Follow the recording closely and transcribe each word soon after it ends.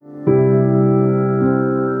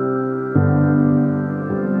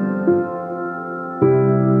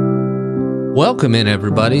Welcome in,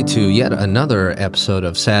 everybody, to yet another episode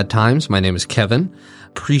of Sad Times. My name is Kevin.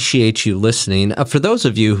 Appreciate you listening. For those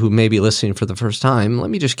of you who may be listening for the first time, let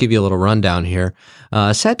me just give you a little rundown here.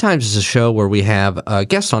 Sad Times is a show where we have a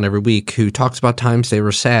guest on every week who talks about times they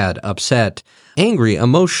were sad, upset, angry,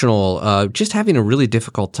 emotional, just having a really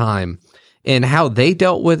difficult time, and how they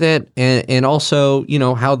dealt with it, and also, you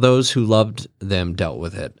know, how those who loved them dealt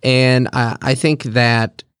with it. And I think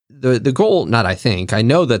that the goal, I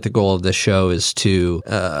know that the goal of this show is to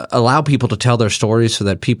allow people to tell their stories so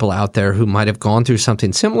that people out there who might have gone through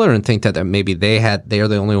something similar and think that maybe they are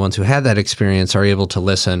the only ones who had that experience are able to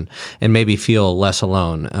listen and maybe feel less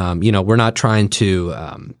alone. We're not trying to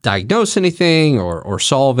diagnose anything or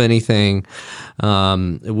solve anything.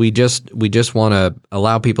 We just want to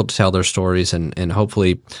allow people to tell their stories and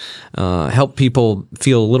hopefully help people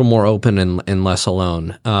feel a little more open and less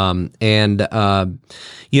alone.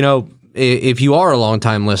 If you are a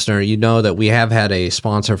longtime listener, you know that we have had a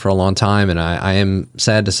sponsor for a long time, and I am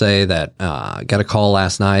sad to say that I got a call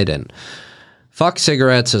last night, and Fox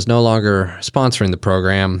Cigarettes is no longer sponsoring the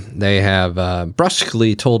program. They have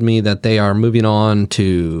brusquely told me that they are moving on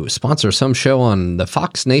to sponsor some show on the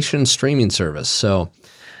Fox Nation streaming service. So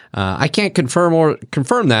I can't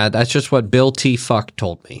confirm that. That's just what Bill T. Fuck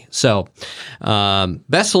told me. So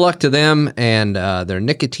best of luck to them and their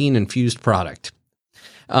nicotine-infused product.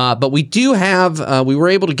 But we do have, we were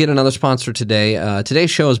able to get another sponsor today.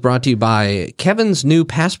 Today's show is brought to you by Kevin's New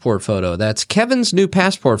Passport Photo. That's Kevin's New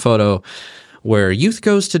Passport Photo, where youth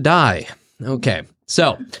goes to die. Okay,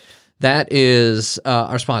 so that is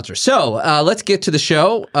our sponsor. So let's get to the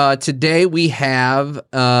show. Today we have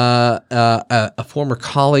a former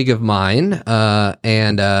colleague of mine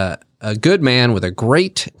and a good man with a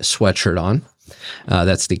great sweatshirt on.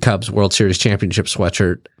 That's the Cubs World Series Championship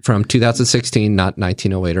sweatshirt from 2016, not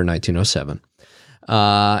 1908 or 1907.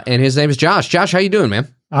 And his name is Josh. Josh, how you doing,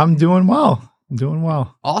 man? I'm doing well.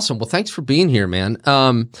 Awesome. Well, thanks for being here, man.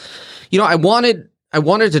 I wanted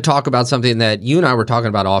to talk about something that you and I were talking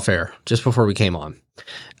about off air just before we came on.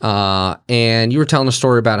 And you were telling a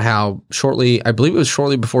story about how I believe it was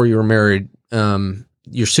shortly before you were married,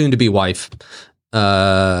 your soon-to-be wife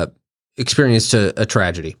experienced a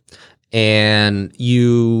tragedy. And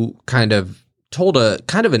you kind of told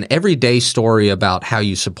an everyday story about how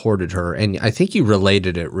you supported her, and I think you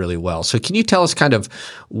related it really well. So can you tell us kind of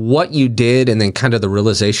what you did and then kind of the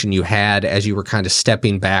realization you had as you were kind of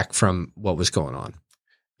stepping back from what was going on?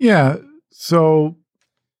 Yeah. So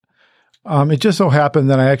it just so happened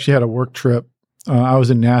that I actually had a work trip. I was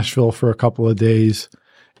in Nashville for a couple of days,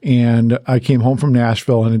 and I came home from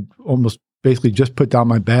Nashville and had almost basically just put down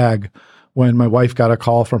my bag when my wife got a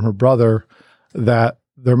call from her brother that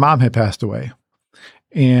their mom had passed away.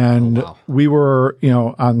 And we were,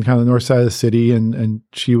 on kind of the north side of the city, and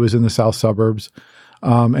she was in the south suburbs.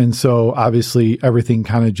 And so obviously everything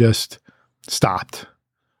kind of just stopped,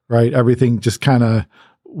 right? Everything just kind of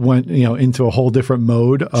went, into a whole different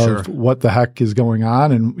mode of what the heck is going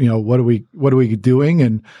on, and, what are we doing?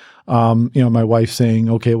 And, my wife saying,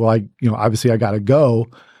 okay, well, obviously I got to go.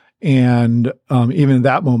 And even in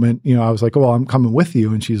that moment, I was like, oh, well, I'm coming with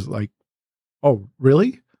you. And she's like, oh,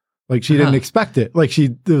 really? Like she didn't expect it. Like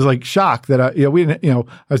she was like shocked that, we didn't,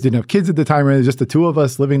 I didn't have kids at the time. It was just the two of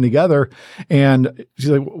us living together. And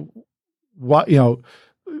she's like, what,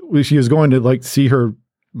 she was going to like see her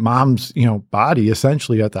mom's, body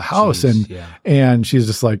essentially at the house. Jeez, and she's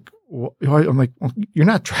just like, I'm like, well, you're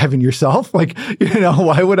not driving yourself. Like,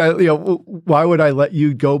 why would I let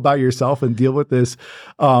you go by yourself and deal with this?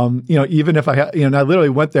 Even if I had, and I literally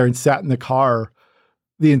went there and sat in the car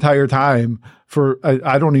the entire time for,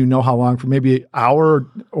 I don't even know how long, for maybe an hour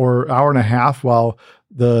or hour and a half while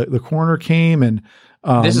the coroner came. And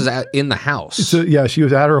this is in the house. So yeah, she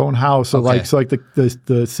was at her own house. So okay.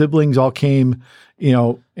 the siblings all came,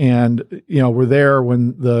 and, were there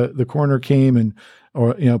when the coroner came and,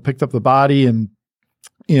 picked up the body, and,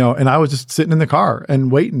 and I was just sitting in the car and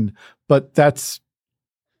waiting. But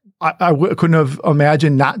I couldn't have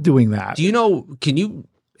imagined not doing that. Do you know,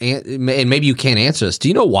 and maybe you can't answer this, do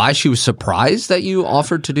you know why she was surprised that you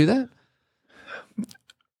offered to do that?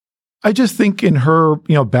 I just think in her,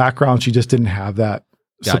 background, she just didn't have that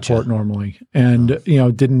support normally, and,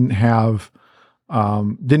 didn't have,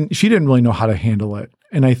 she didn't really know how to handle it.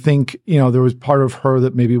 And I think, there was part of her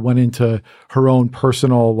that maybe went into her own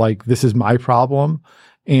personal, like, this is my problem.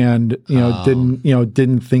 And,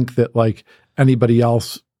 didn't think that like anybody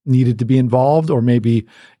else needed to be involved, or maybe,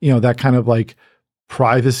 that kind of like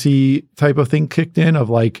privacy type of thing kicked in of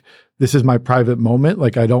like, this is my private moment.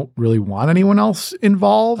 Like, I don't really want anyone else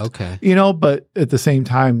involved, okay. But at the same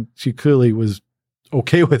time, she clearly was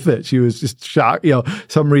okay with it. She was just shocked,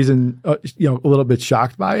 some reason, a little bit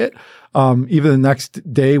shocked by it. Even the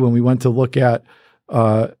next day when we went to look at,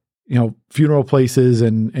 funeral places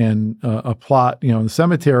and a plot, in the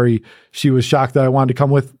cemetery, she was shocked that I wanted to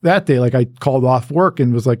come with that day. Like I called off work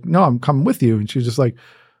and was like, no, I'm coming with you. And she was just like,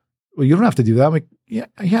 well, you don't have to do that. I'm like,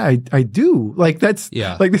 yeah, I do. Like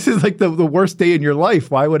like, this is like the worst day in your life.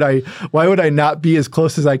 Why would I not be as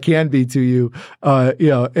close as I can be to you?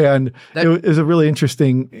 And it was a really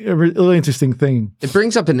interesting thing. It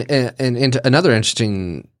brings up another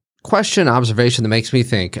interesting question, observation that makes me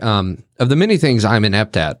think, of the many things I'm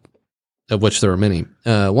inept at, of which there are many.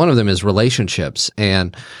 One of them is relationships.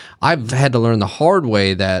 And I've had to learn the hard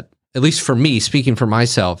way that, at least for me, speaking for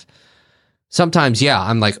myself, sometimes,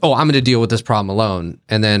 I'm like, oh, I'm going to deal with this problem alone.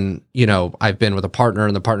 And then, I've been with a partner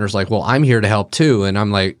and the partner's like, well, I'm here to help too. And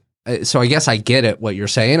I'm like, so I guess I get it, what you're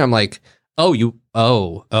saying. I'm like,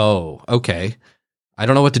 okay. I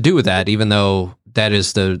don't know what to do with that, even though that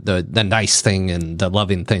is the nice thing and the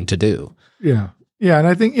loving thing to do. Yeah. Yeah. And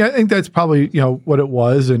I think that's probably, what it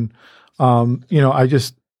was. And, I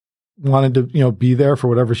just wanted to, be there for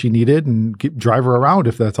whatever she needed and drive her around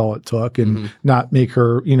if that's all it took, and not make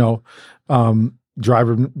her, drive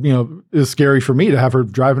her, it was scary for me to have her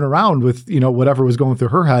driving around with, whatever was going through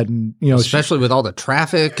her head. And, especially with all the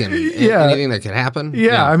traffic and anything that could happen.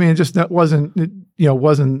 Yeah. I mean, it just wasn't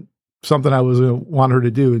something I was want her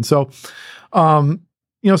to do. And so, so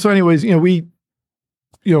anyways, she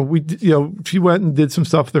went and did some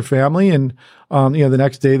stuff with her family, and, the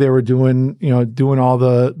next day they were doing all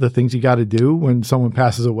the things you got to do when someone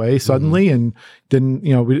passes away suddenly, and didn't,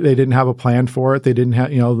 they didn't have a plan for it. They didn't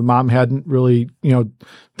have, the mom hadn't really,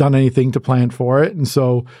 done anything to plan for it. And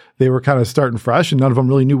so they were kind of starting fresh, and none of them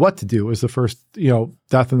really knew what to do. It was the first,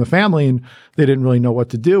 death in the family, and they didn't really know what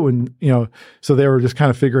to do. And, so they were just kind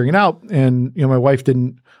of figuring it out. And, my wife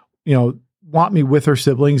didn't, want me with her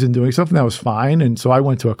siblings and doing something that was fine. And so I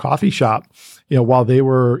went to a coffee shop, while they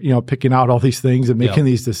were, picking out all these things and making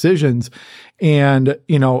these decisions. And,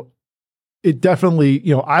 it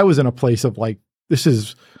definitely, I was in a place of like, this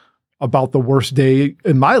is about the worst day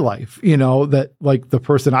in my life, that like the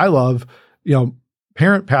person I love,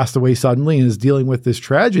 parent passed away suddenly and is dealing with this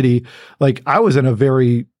tragedy. Like I was in a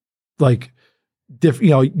very like,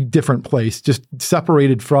 different place, just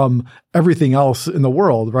separated from everything else in the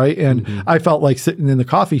world. Right. And I felt like sitting in the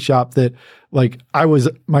coffee shop that like I was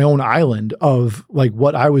my own island of like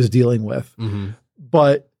what I was dealing with.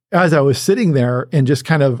 But as I was sitting there and just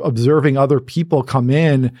kind of observing other people come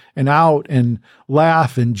in and out and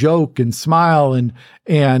laugh and joke and smile and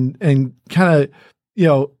kind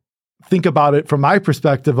of, think about it from my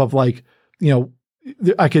perspective of like, I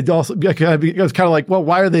was kind of like, well,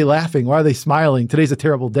 why are they laughing? Why are they smiling? Today's a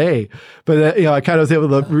terrible day. But, I kind of was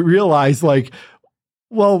able to realize like,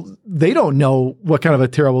 well, they don't know what kind of a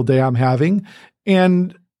terrible day I'm having.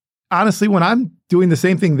 And honestly, when I'm doing the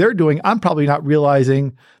same thing they're doing, I'm probably not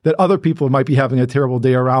realizing that other people might be having a terrible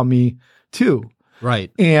day around me too.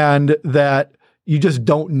 Right. And that you just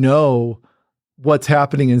don't know what's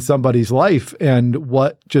happening in somebody's life, and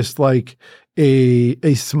what just like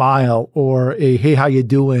a smile or a, hey, how you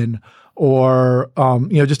doing? Or,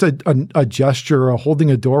 just a gesture or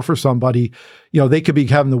holding a door for somebody, they could be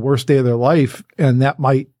having the worst day of their life, and that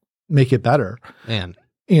might make it better. Man.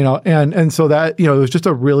 And so that, it was just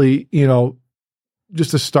a really,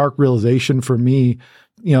 just a stark realization for me,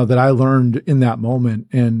 that I learned in that moment.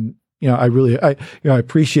 And, I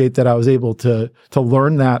appreciate that I was able to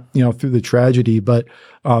learn that, through the tragedy, but,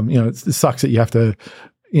 it sucks that you have to,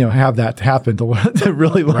 have that happen to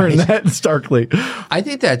really learn that starkly. I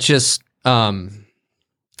think that just, I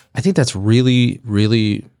think that's really,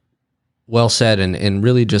 really well said, and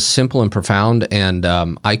really just simple and profound. And,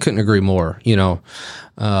 I couldn't agree more,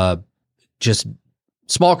 just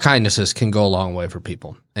small kindnesses can go a long way for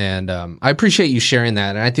people. And, I appreciate you sharing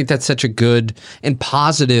that. And I think that's such a good and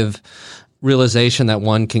positive realization that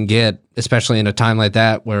one can get, especially in a time like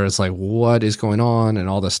that, where it's like, what is going on and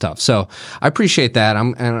all this stuff. So I appreciate that.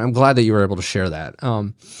 I'm glad that you were able to share that.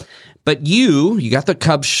 But you got the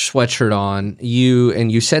Cubs sweatshirt on,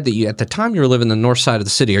 and you said that at the time you were living in the north side of the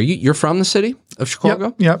city. You're from the city of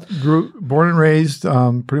Chicago? Yep. Born and raised,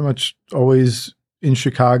 pretty much always in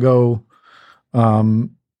Chicago,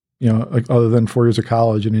 like other than 4 years of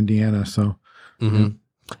college in Indiana. So,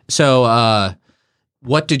 So,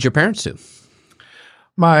 what did your parents do?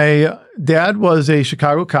 My dad was a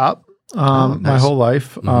Chicago cop Nice. my whole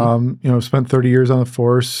life. Spent 30 years on the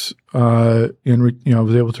force, and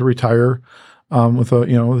was able to retire with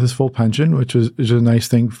with his full pension, which is a nice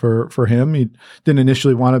thing for him. He didn't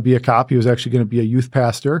initially want to be a cop. He was actually going to be a youth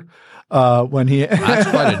pastor. When he That's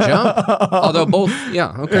quite a jump. Although both,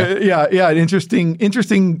 yeah, okay. An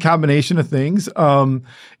interesting combination of things.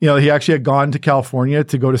 He actually had gone to California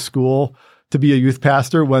to go to school to be a youth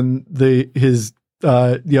pastor when his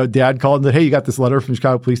dad called and said, "Hey, you got this letter from the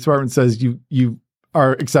Chicago Police Department that says you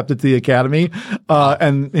are accepted to the academy."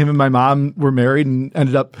 And him and my mom were married and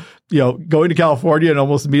ended up, going to California and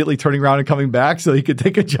almost immediately turning around and coming back so he could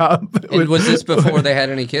take a job. And was this before they had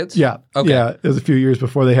any kids? Yeah. Okay. Yeah. It was a few years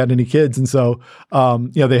before they had any kids. And so,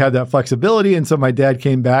 they had that flexibility. And so my dad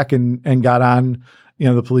came back and got on,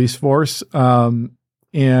 the police force.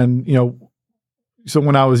 So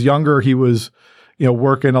when I was younger, he was,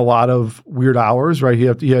 working a lot of weird hours, right?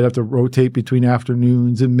 He'd have to rotate between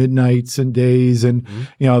afternoons and midnights and days. And,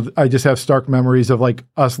 I just have stark memories of like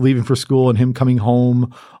us leaving for school and him coming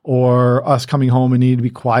home, or us coming home and needing to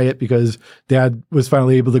be quiet because dad was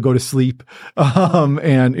finally able to go to sleep.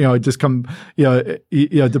 And, just come,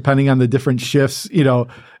 depending on the different shifts, how,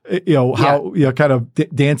 kind of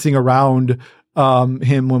dancing around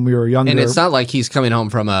him when we were younger. And it's not like he's coming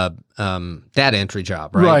home from a data entry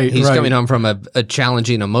job, right? Right. He's coming home from a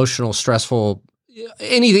challenging, emotional, stressful,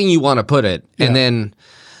 anything you want to put it. Yeah. And then,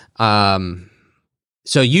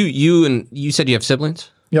 so you said you have siblings?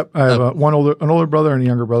 Yep. I have an older brother and a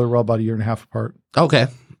younger brother. We're all about a year and a half apart. Okay.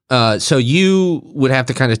 So you would have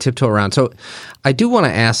to kind of tiptoe around. So I do want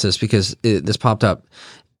to ask this because this popped up.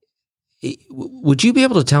 Would you be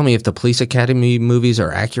able to tell me if the Police Academy movies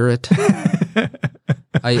are accurate?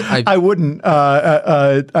 I wouldn't.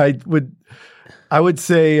 I would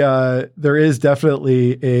say there is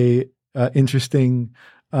definitely a interesting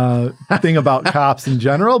thing about cops in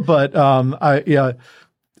general, but I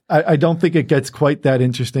don't think it gets quite that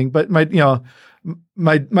interesting. But my dad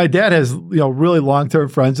has really long-term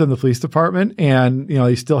friends in the police department, and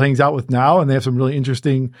he still hangs out with now, and they have some really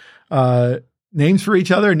interesting names for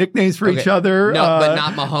each other, nicknames for each other. No, but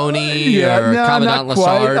not Mahoney or Commandant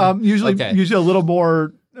Lassard. Usually a little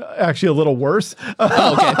more, actually a little worse.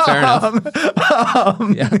 Okay, fair enough.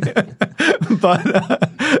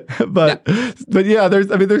 But yeah, there's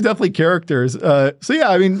definitely characters. Growing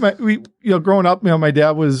up, my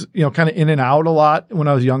dad was, kind of in and out a lot when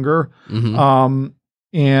I was younger. Mm-hmm.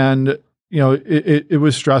 And it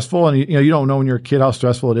was stressful, and you don't know when you're a kid how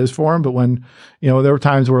stressful it is for him. But when, there were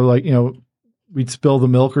times where like, we'd spill the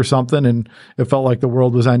milk or something and it felt like the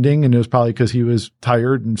world was ending, and it was probably because he was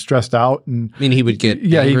tired and stressed out. And I mean, he would get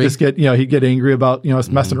angry. He'd just get, he'd get angry about, us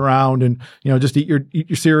messing around, and, just eat your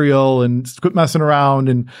cereal and quit messing around.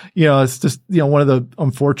 And, it's just, one of the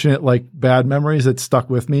unfortunate, like, bad memories that stuck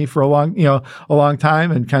with me for a long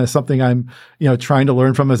time, and kind of something I'm, trying to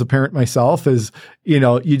learn from as a parent myself is,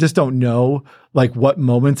 you just don't know like what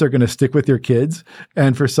moments are going to stick with your kids.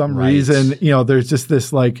 And for some reason, there's just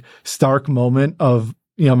this like stark moment of,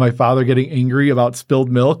 my father getting angry about spilled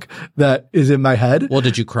milk that is in my head. Well,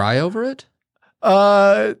 did you cry over it?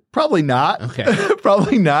 Probably not. Okay.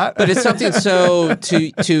 Probably not. But it's something so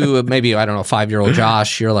to maybe, I don't know, 5-year-old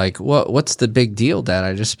Josh, you're like, what's the big deal, Dad?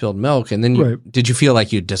 I just spilled milk. And then did you feel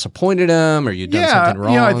like you disappointed him or you'd done something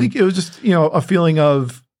wrong? I think it was just, a feeling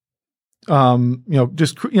of,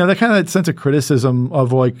 just, that kind of sense of criticism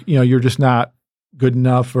of like, you're just not good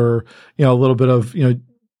enough, or, a little bit of,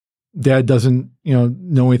 Dad doesn't,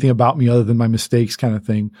 know anything about me other than my mistakes kind of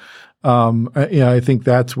thing. I think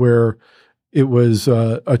that's where it was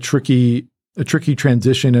a tricky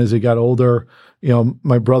transition as he got older.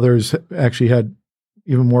 My brothers actually had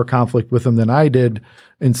even more conflict with him than I did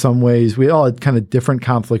in some ways. We all had kind of different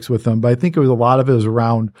conflicts with him, but I think a lot of it was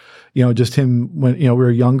around, just him when, we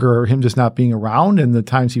were younger, him just not being around, and the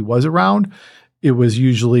times he was around, it was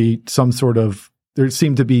usually some sort of, there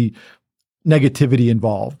seemed to be negativity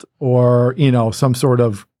involved, or, some sort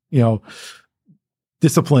of,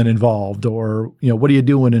 discipline involved, or, what are you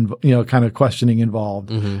doing? And, kind of questioning involved.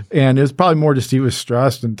 Mm-hmm. And it was probably more just, he was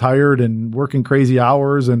stressed and tired and working crazy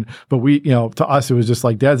hours. But we, to us, it was just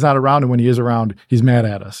like, Dad's not around. And when he is around, he's mad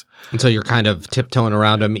at us. And so you're kind of tiptoeing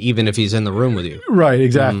around him, even if he's in the room with you. Right.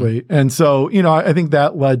 Exactly. Mm-hmm. And so, I think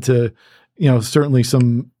that led to, certainly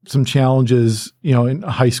some challenges, in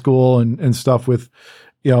high school and stuff with,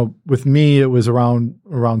 with me, it was around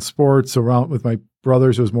sports, with my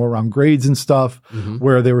brothers, it was more around grades and stuff, mm-hmm.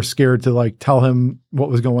 where they were scared to like tell him what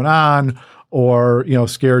was going on, or,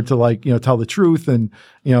 scared to like, tell the truth. And,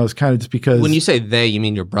 it's kind of just because. When you say they, you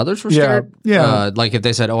mean your brothers were scared? Yeah. Like if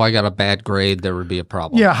they said, I got a bad grade, there would be a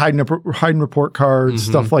problem. Yeah. Hiding report cards,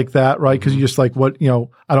 mm-hmm. stuff like that. Right. Cause you just like, I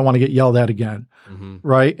don't want to get yelled at again. Mm-hmm.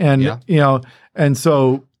 Right. And, and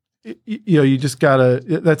so, you just gotta,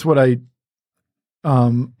 that's what I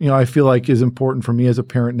feel like is important for me as a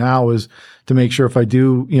parent now is to make sure if I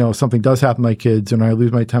do, something does happen to my kids and I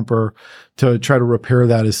lose my temper, to try to repair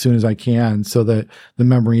that as soon as I can, so that the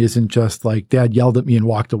memory isn't just like dad yelled at me and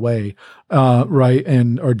walked away, right?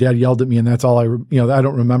 Or dad yelled at me and that's all I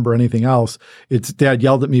don't remember anything else. It's dad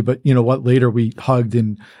yelled at me, but you know what? Later we hugged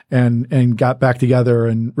and got back together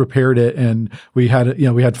and repaired it, and we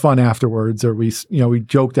had fun afterwards, or we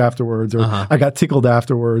joked afterwards, or I got tickled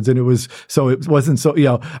afterwards, and it wasn't so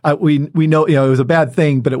we know it was a bad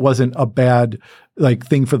thing, but it wasn't a bad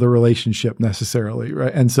thing for the relationship necessarily,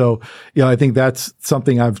 right? And so I think that's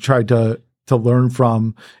something I've tried to learn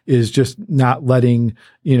from, is just not letting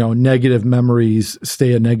negative memories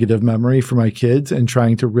stay a negative memory for my kids, and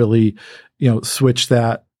trying to really switch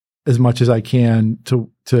that as much as I can to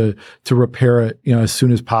repair it as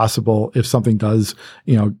soon as possible if something does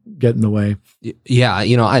get in the way. Yeah,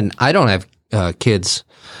 I don't have kids,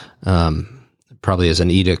 probably as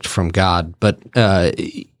an edict from God, but I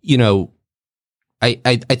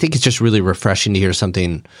think it's just really refreshing to hear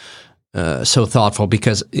something so thoughtful,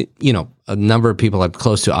 because a number of people I'm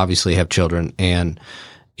close to obviously have children, and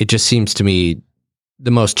it just seems to me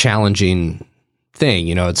the most challenging thing.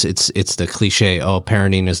 It's the cliche,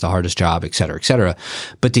 parenting is the hardest job, et cetera, et cetera.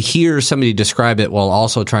 But to hear somebody describe it while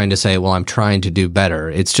also trying to say, well, I'm trying to do better,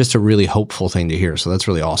 it's just a really hopeful thing to hear. So that's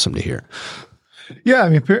really awesome to hear. Yeah, I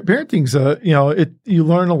mean, parenting's you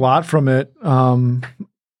learn a lot from it.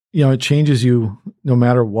 It changes you no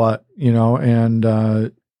matter what,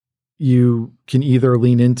 and you can either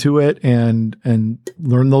lean into it and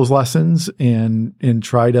learn those lessons and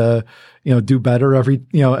try to do better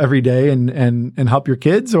every day and help your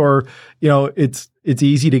kids, or it's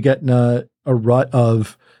easy to get in a rut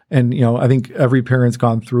of, and I think every parent's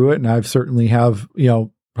gone through it, and I've certainly have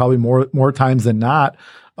probably more times than not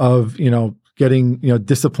of getting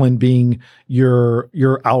discipline being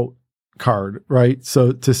your out card, right?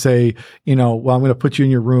 So to say, well, I'm going to put you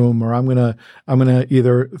in your room, or I'm going to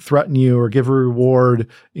either threaten you or give a reward,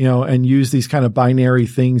 and use these kind of binary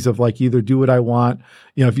things of either do what I want.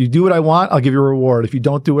 If you do what I want, I'll give you a reward. If you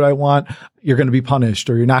don't do what I want, you're going to be punished,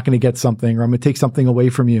 or you're not going to get something, or I'm going to take something away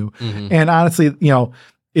from you. Mm-hmm. And honestly,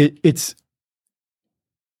 it's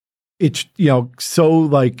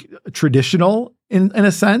so traditional in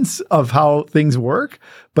a sense of how things work,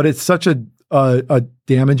 but it's such a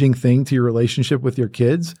damaging thing to your relationship with your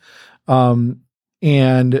kids.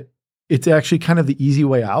 And it's actually kind of the easy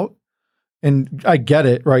way out. And I get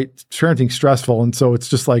it, right? Parenting's stressful. And so it's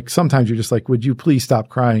just sometimes you're just would you please stop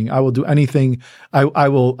crying? I will do anything. I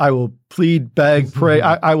will plead, beg, pray.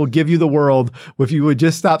 I will give you the world if you would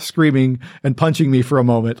just stop screaming and punching me for a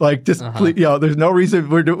moment. Please, there's no reason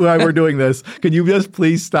why we're doing this. Can you just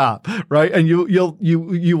please stop? Right. And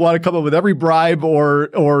you want to come up with every bribe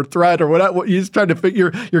or threat or whatever. You're just trying to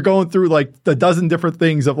figure, you're going through a dozen different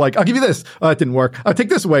things of I'll give you this. Oh, that didn't work. I'll take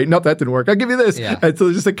this away. Nope, that didn't work. I'll give you this. Yeah. And so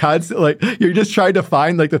it's just a constant, you're just trying to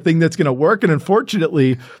find the thing that's going to work. And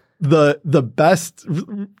unfortunately, the best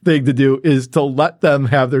thing to do is to let them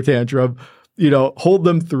have their tantrum, hold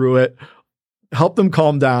them through it, help them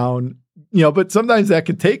calm down, but sometimes that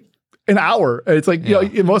can take an hour. It's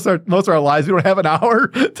in most of our lives, we don't have an hour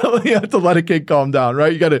to let a kid calm down,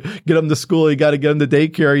 right? You got to get them to school. You got to get them to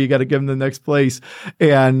daycare. You got to get them to the next place.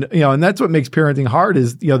 And, and that's what makes parenting hard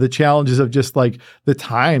is, the challenges of just the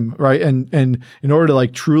time, right? And in order to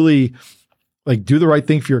truly do the right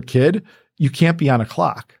thing for your kid, you can't be on a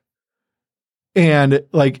clock. And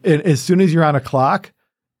as soon as you're on a clock,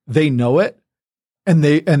 they know it, and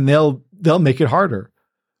they'll make it harder,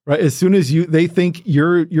 right? As soon as they think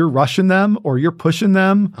you're rushing them, or you're pushing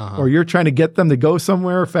them, or you're trying to get them to go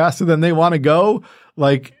somewhere faster than they want to go,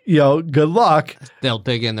 good luck. They'll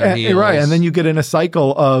dig in their heels. Right. And then you get in a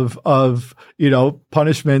cycle of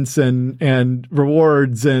punishments and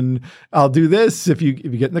rewards, and I'll do this. If you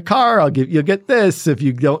get in the car, you'll get this. If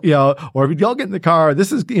you don't, or if you don't get in the car,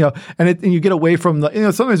 this is, and you get away from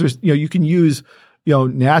sometimes there's, you can use,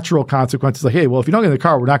 natural consequences hey, well, if you don't get in the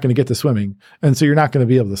car, we're not going to get to swimming. And so you're not going to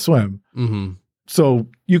be able to swim. Mm-hmm. So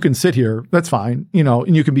you can sit here, that's fine,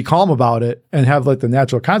 and you can be calm about it and have the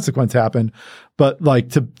natural consequence happen. But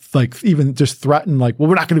to even just threaten, well,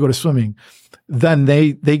 we're not going to go to swimming. Then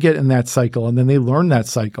they get in that cycle, and then they learn that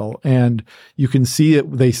cycle, and you can see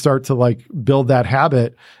it. They start to build that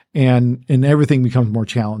habit, and everything becomes more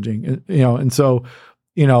challenging, and so,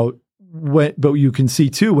 but you can see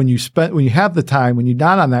too, when you have the time, when you're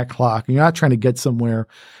not on that clock and you're not trying to get somewhere,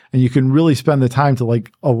 and you can really spend the time to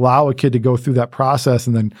allow a kid to go through that process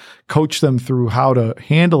and then coach them through how to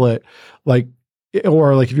handle it.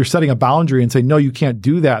 or like if you're setting a boundary and say, no, you can't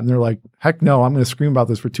do that. And they're like, heck no, I'm going to scream about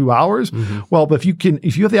this for 2 hours. Well, but if you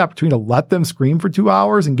have the opportunity to let them scream for 2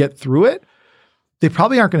 hours and get through it, they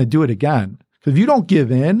probably aren't going to do it again. Because if you don't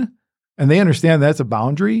give in and they understand that's a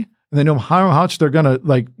boundary and they know how much they're going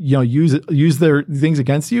to use their things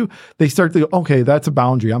against you, they start to go, okay, that's a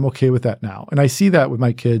boundary. I'm okay with that now. And I see that with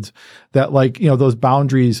my kids that those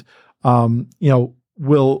boundaries,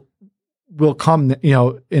 will come,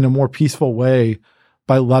 in a more peaceful way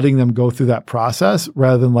by letting them go through that process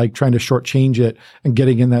rather than like trying to shortchange it and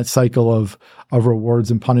getting in that cycle of rewards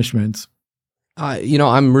and punishments.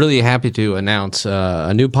 I'm really happy to announce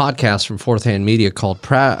a new podcast from Fourth Hand Media called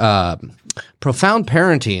Profound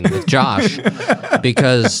Parenting with Josh,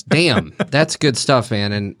 because damn, that's good stuff,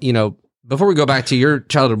 man. And, before we go back to your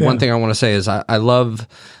childhood, one thing I want to say is I love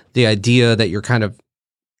the idea that you're kind of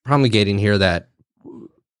promulgating here that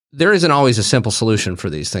there isn't always a simple solution for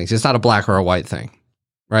these things. It's not a black or a white thing,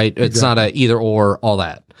 right? Exactly. It's not a either or, all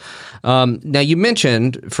that. Now, you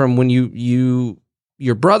mentioned from when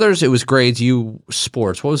your brothers, it was grades, you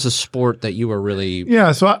sports. What was the sport that you were really?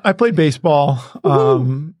 Yeah, so I played baseball,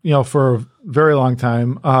 for a very long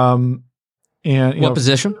time. And what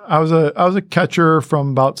position? I was a catcher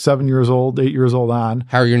from about 8 years old on.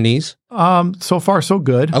 How are your knees? So far so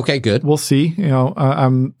good. Okay, good. We'll see.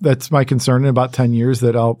 That's my concern in about 10 years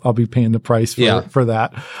that I'll be paying the price for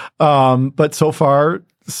that. But so far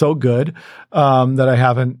so good, that I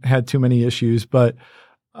haven't had too many issues, but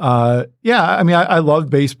I loved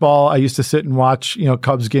baseball. I used to sit and watch,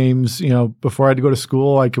 Cubs games, before I had to go to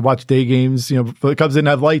school. I could watch day games, the Cubs didn't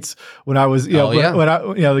have lights when I was,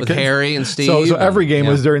 with Harry and Steve. So every game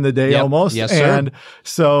was during the day almost. Yes, sir. And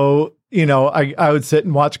so, I would sit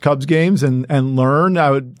and watch Cubs games and learn.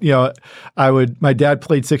 My dad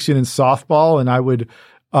played 6 innings softball, and I would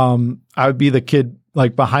be the kid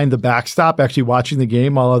like behind the backstop actually watching the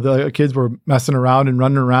game while the kids were messing around and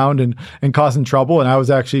running around and causing trouble. And I was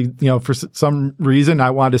actually, for some reason,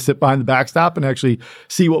 I wanted to sit behind the backstop and actually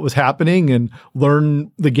see what was happening and learn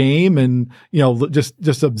the game and,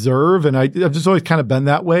 just observe. And I've just always kind of been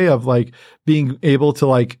that way of like being able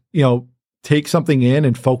to take something in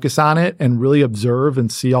and focus on it and really observe and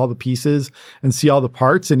see all the pieces and see all the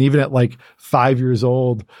parts. And even at like 5 years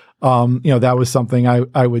old, that was something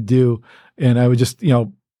I would do. And I would just,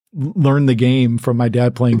 learn the game from my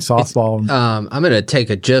dad playing softball. I'm going to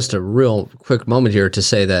take just a real quick moment here to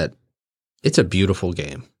say that it's a beautiful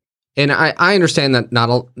game. And I understand that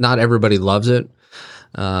not everybody loves it,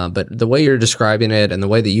 but the way you're describing it and the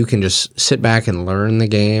way that you can just sit back and learn the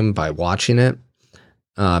game by watching it,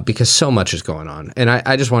 because so much is going on. And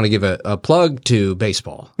I just want to give a plug to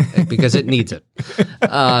baseball because it needs it.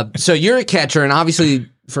 So you're a catcher, and obviously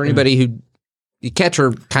for anybody who the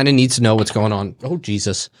catcher kind of needs to know what's going on. Oh,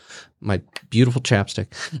 Jesus. My beautiful chapstick.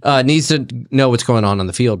 Needs to know what's going on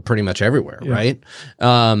the field pretty much everywhere, right?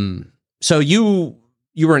 So you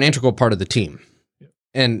were an integral part of the team.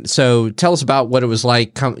 And so tell us about what it was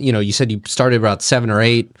like. You said you started about 7 or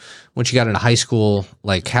 8. Once you got into high school,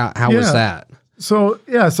 like how was that? So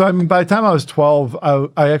I mean, by the time I was 12,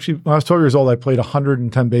 I actually, when I was 12 years old, I played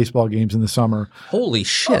 110 baseball games in the summer. Holy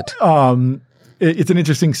shit. It's an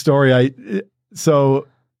interesting story. So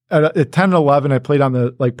at 10 and 11, I played on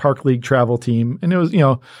the Park League travel team, and it was,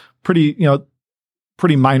 pretty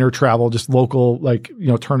minor travel, just local,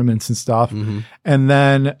 tournaments and stuff. Mm-hmm. And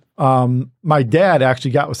then, my dad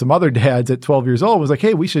actually got with some other dads at 12 years old, was like,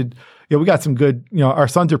 hey, we should, we got some good, our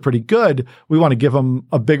sons are pretty good. We want to give them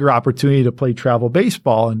a bigger opportunity to play travel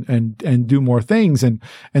baseball and do more things. And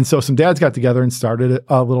so some dads got together and started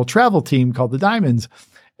a little travel team called the Diamonds.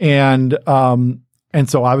 And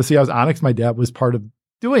so obviously I was Onyx. My dad was part of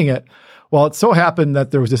doing it. Well, it so happened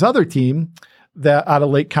that there was this other team that out of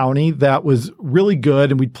Lake County that was really good,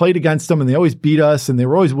 and we played against them, and they always beat us, and they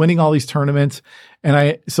were always winning all these tournaments. And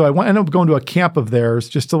I ended up going to a camp of theirs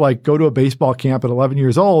just to go to a baseball camp at 11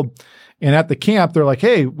 years old. And at the camp, they're like,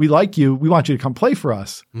 hey, we like you. We want you to come play for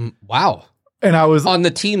us. Wow. And I was on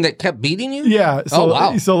the team that kept beating you? Yeah. So,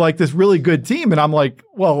 wow. So this really good team. And I'm like,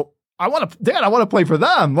 well, Dad, I want to play for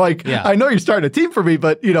them. I know you're starting a team for me,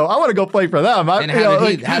 but I want to go play for them. How did he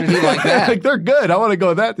like that? They're good. I want to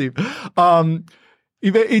go with that team.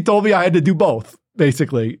 He told me I had to do both.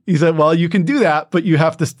 Basically, he said, "Well, you can do that, but you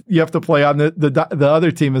have to play on the other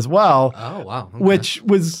team as well." Oh, wow! Okay. Which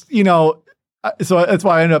was, so that's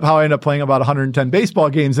why I ended up playing about 110 baseball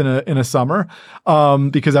games in a summer,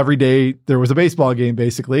 because every day there was a baseball game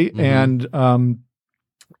basically, mm-hmm.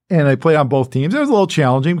 And I played on both teams. It was a little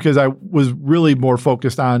challenging because I was really more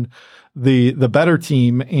focused on the better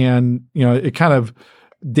team, and it kind of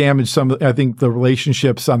damaged some, I think, the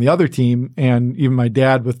relationships on the other team, and even my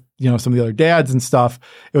dad with, some of the other dads and stuff.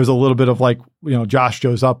 It was a little bit of like, Josh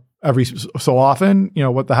shows up every so often,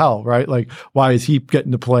 what the hell, right? Like, why is he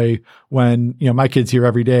getting to play when, my kid's here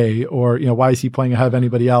every day? Or, why is he playing ahead of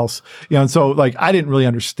anybody else? And so like, I didn't really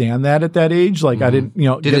understand that at that age. Like I didn't,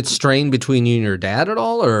 Did it strain between you and your dad at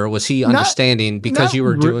all? Or was he understanding because you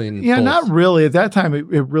were doing both? Not really. At that time, it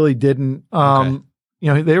really didn't. Okay.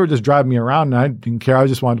 They were just driving me around and I didn't care. I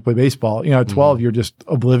just wanted to play baseball. At 12, you're just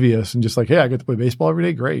oblivious and just like, hey, I get to play baseball every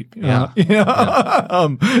day. Great. So,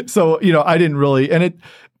 I didn't really, and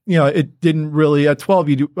it didn't really, at 12,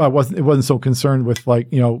 it wasn't so concerned with like,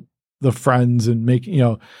 the friends and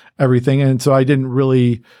making, everything. And so I didn't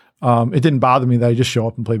really, it didn't bother me that I just show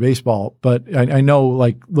up and play baseball. But I know,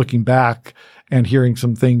 like, looking back and hearing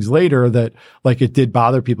some things later that like it did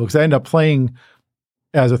bother people, because I ended up playing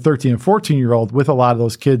as a 13 and 14-year-old with a lot of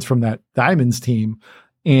those kids from that Diamonds team.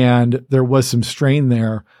 And there was some strain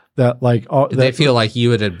there that like, did they feel like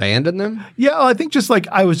you had abandoned them? Yeah. I think just like,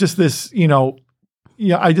 I was just this,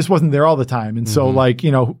 I just wasn't there all the time. And so like,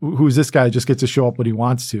 who's this guy that just gets to show up when he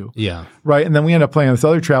wants to? Yeah. Right. And then we ended up playing on this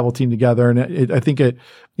other travel team together. And I think it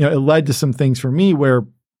led to some things for me where,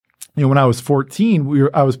 when I was 14,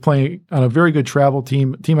 I was playing on a very good travel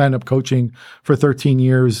team I ended up coaching for 13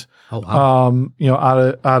 years. Oh, wow.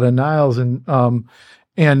 Out of Niles. And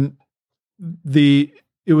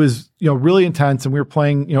it was, really intense, and we were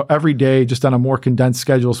playing, every day just on a more condensed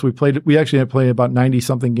schedule. So we actually had played about 90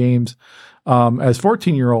 something games, as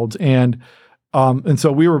 14-year-olds. And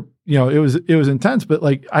so we were, it was intense, but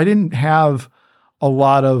like, I didn't have a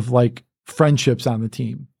lot of like friendships on the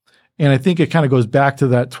team. And I think it kind of goes back to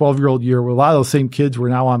that 12-year-old year where a lot of those same kids were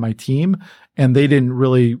now on my team, and they didn't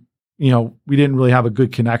really, we didn't really have a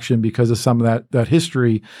good connection because of some of that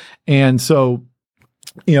history. And so,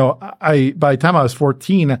 by the time I was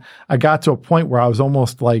 14, I got to a point where I was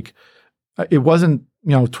almost like, it wasn't,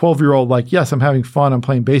 12-year-old, like, yes, I'm having fun, I'm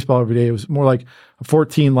playing baseball every day. It was more like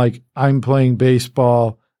 14, like, I'm playing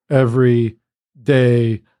baseball every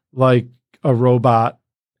day like a robot,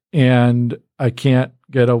 and I can't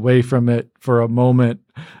get away from it for a moment.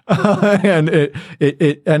 And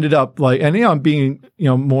it ended up like, and I'm being,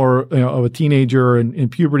 more, of a teenager and in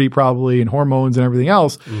puberty probably, and hormones and everything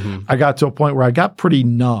else. I got to a point where I got pretty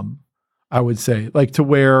numb, I would say, like, to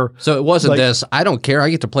where. So it wasn't like, this, I don't care, I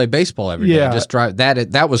get to play baseball every day. Just drive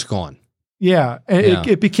that was gone. Yeah. And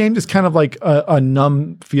it became just kind of like a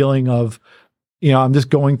numb feeling of, I'm just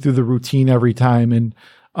going through the routine every time. And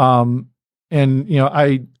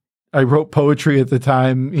I wrote poetry at the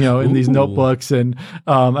time, in these notebooks, and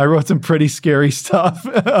I wrote some pretty scary stuff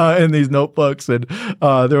in these notebooks. And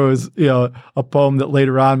there was, a poem that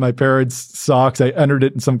later on my parents saw because I entered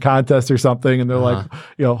it in some contest or something, and they're like,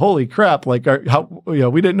 holy crap, like,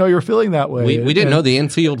 we didn't know you were feeling that way. We didn't know the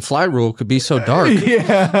infield fly rule could be so dark.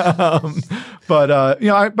 Yeah, but I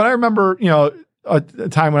remember, a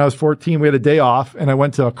time when I was 14, we had a day off, and I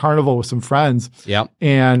went to a carnival with some friends. Yeah,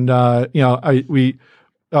 and I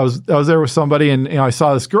was there with somebody, and I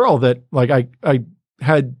saw this girl that like I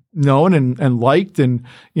had known and liked, and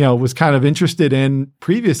was kind of interested in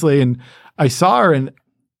previously, and I saw her, and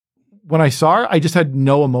when I saw her, I just had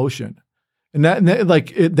no emotion, and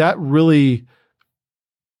that really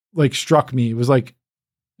like struck me. It was like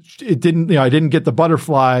it didn't, I didn't get the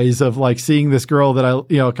butterflies of like seeing this girl that I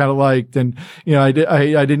kind of liked, and I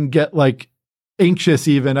didn't get like anxious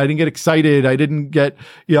even. I didn't get excited. I didn't get,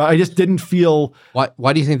 I just didn't feel.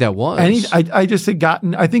 Why do you think that was? I just had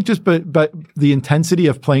gotten, I think just, but the intensity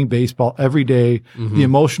of playing baseball every day, the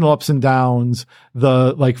emotional ups and downs,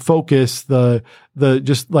 the like focus, the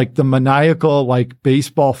just like the maniacal, like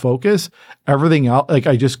baseball focus, everything else. Like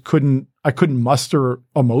I couldn't muster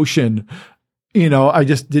emotion. I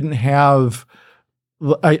just didn't have,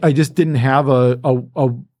 I just didn't have a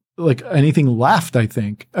like anything left. I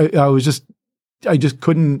think I just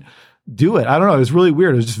couldn't do it. I don't know. It was really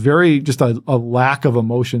weird. It was just a lack of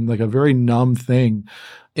emotion, like a very numb thing.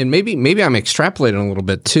 And maybe I'm extrapolating a little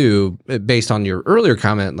bit too, based on your earlier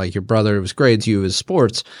comment, like your brother was grades, you was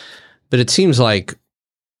sports, but it seems like,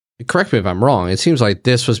 correct me if I'm wrong, it seems like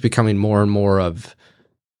this was becoming more and more of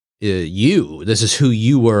you. This is who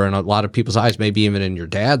you were in a lot of people's eyes, maybe even in your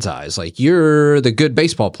dad's eyes. Like you're the good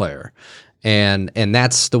baseball player. And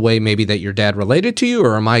that's the way maybe that your dad related to you,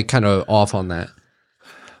 or am I kind of off on that?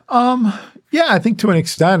 Yeah, I think to an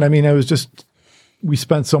extent. I mean, it was just, we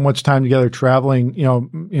spent so much time together traveling,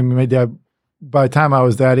 my dad, by the time I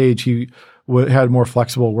was that age, he had a more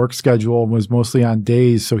flexible work schedule and was mostly on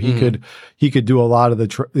days. So he could do a lot of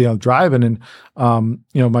the, driving. And,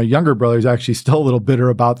 my younger brother is actually still a little bitter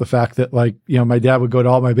about the fact that my dad would go to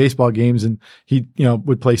all my baseball games and he,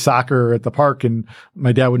 would play soccer at the park and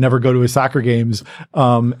my dad would never go to his soccer games.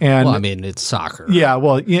 It's soccer. Yeah.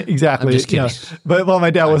 Well, yeah, exactly. I'm just kidding. But my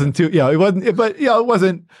dad wasn't too, it wasn't, it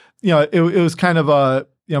wasn't, it was kind of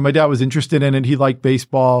my dad was interested in it. He liked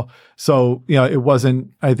baseball. So, it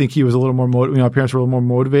wasn't, I think he was a little more, my parents were a little more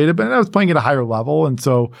motivated, but I was playing at a higher level. And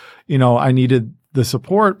so, I needed the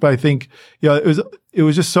support, but I think, it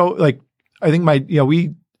was just so I think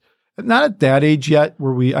we, not at that age yet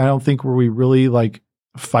were we really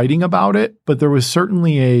fighting about it, but there was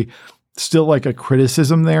certainly still a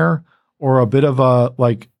criticism there or a bit of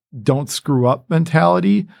a don't screw up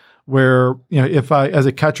mentality where, if I, as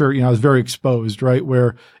a catcher, I was very exposed, right?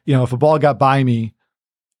 Where, if a ball got by me,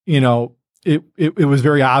 it was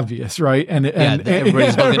very obvious, right? And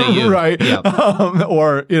everybody's looking at you. Right. Yep.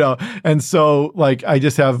 And so I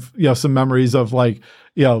just have, some memories of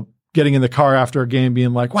getting in the car after a game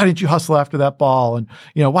being like, why didn't you hustle after that ball? And,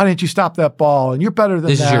 why didn't you stop that ball? And you're better than that.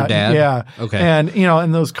 This is your dad? Yeah. Okay. And,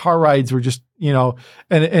 and those car rides were just,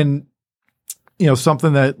 and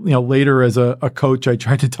something that, later as a coach, I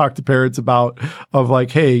tried to talk to parents about of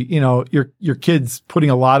hey, your kid's putting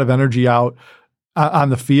a lot of energy out on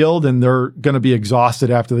the field and they're going to be exhausted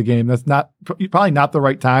after the game. That's probably not the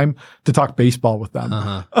right time to talk baseball with them.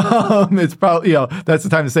 It's probably, that's the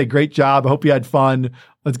time to say, great job. I hope you had fun.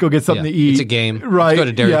 Let's go get something to eat. It's a game. Right. Let's go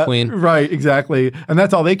to Dairy Queen. Right. Exactly. And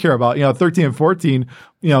that's all they care about. 13 and 14,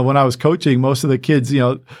 when I was coaching, most of the kids,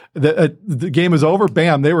 the game was over,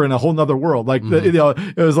 bam, they were in a whole nother world. It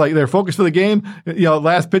was they're focused for the game,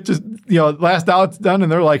 last pitches, last out's done.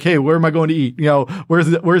 And they're like, hey, where am I going to eat?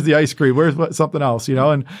 Where's the ice cream? Where's something else,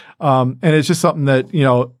 and it's just something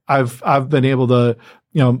that, I've been able to,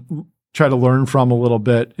 try to learn from a little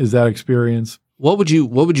bit is that experience. What would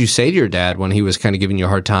you say to your dad when he was kind of giving you a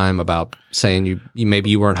hard time about saying you maybe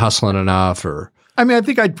you weren't hustling enough or? I mean, I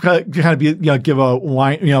think I'd kind of be, give a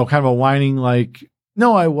whine, kind of a whining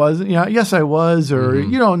no, I wasn't. Yes, I was, or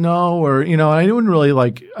you don't know, or I wouldn't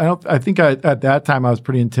really I think at that time I was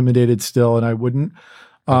pretty intimidated still, and I wouldn't.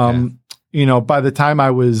 Okay. By the time I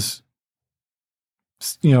was,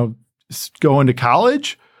 going to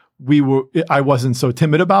college, I wasn't so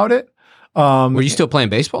timid about it. Were you still playing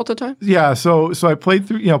baseball at the time? Yeah. So I played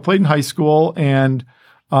played in high school and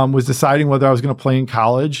was deciding whether I was going to play in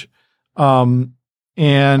college. And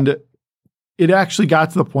it actually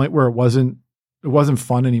got to the point where it wasn't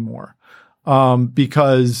fun anymore.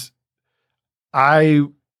 Because I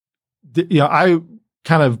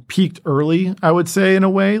kind of peaked early, I would say, in a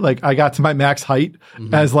way. I got to my max height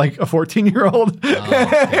as a 14-year-old,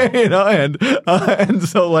 and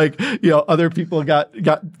so other people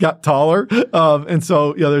got taller. And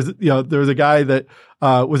so, there's a guy that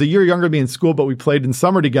was a year younger than me in school, but we played in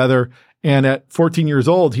summer together. And at 14 years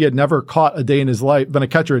old, he had never caught a day in his life, been a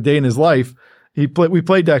catcher a day in his life. We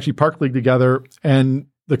played actually Park League together, and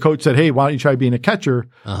the coach said, hey, why don't you try being a catcher?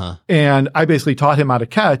 And I basically taught him how to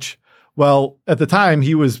catch. Well, at the time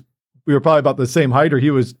we were probably about the same height, or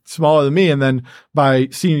he was smaller than me. And then by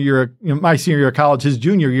senior year, my senior year of college, his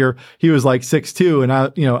junior year, he was 6'2", and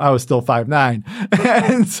I was still 5'9".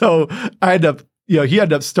 And so I ended up, he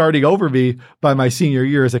ended up starting over me by my senior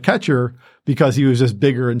year as a catcher because he was just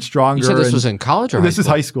bigger and stronger. You said this was in college or this is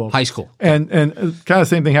high school? High school. And kind of the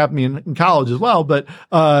same thing happened to me in college as well. But,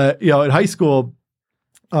 in high school,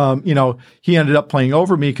 he ended up playing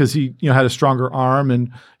over me because he, had a stronger arm,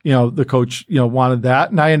 and, the coach, wanted that.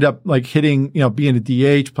 And I ended up hitting, being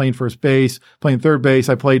a DH, playing first base, playing third base.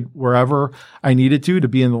 I played wherever I needed to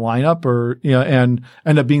be in the lineup, or, and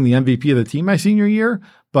ended up being the MVP of the team my senior year.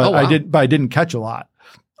 But I didn't catch a lot.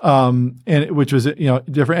 Which was,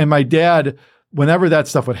 different. And my dad, whenever that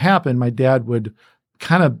stuff would happen, my dad would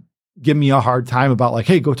kind of give me a hard time about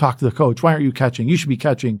hey, go talk to the coach. Why aren't you catching? You should be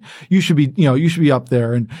catching. You should be, you should be up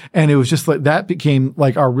there. And it was just that became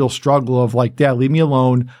our real struggle of Dad, leave me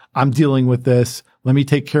alone. I'm dealing with this. Let me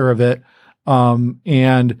take care of it. At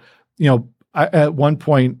one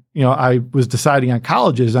point, I was deciding on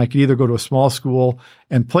colleges, and I could either go to a small school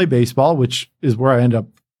and play baseball, which is where I ended up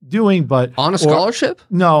doing, but on a scholarship?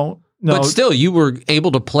 No. But still, you were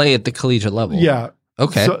able to play at the collegiate level. Yeah.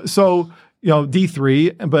 Okay. So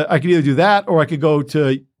D3, but I could either do that or I could go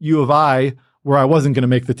to U of I where I wasn't going to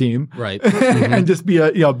make the team. Right. And just be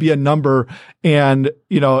a number. And,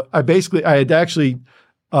 I had actually,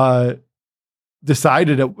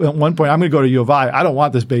 decided at one point, I'm going to go to U of I. I don't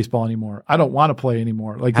want this baseball anymore. I don't want to play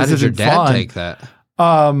anymore. How did your dad take that?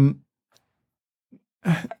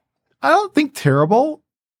 I don't think terrible,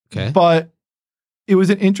 Okay. but it was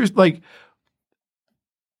an interest, but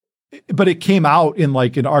it came out in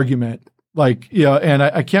like an argument, and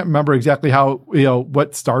I can't remember exactly how,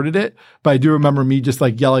 what started it, but I do remember me just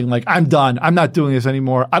like yelling, like, I'm done. I'm not doing this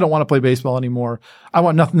anymore. I don't want to play baseball anymore. I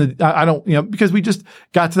want nothing to, I don't, because we just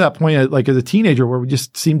got to that point, like as a teenager where we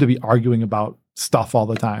just seemed to be arguing about stuff all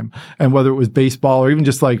the time. And whether it was baseball or even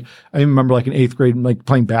just like, I remember like in 8th grade, like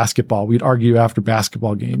playing basketball, we'd argue after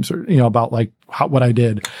basketball games or, about like what I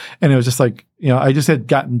did. And it was just like, I just had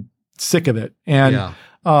gotten sick of it. And,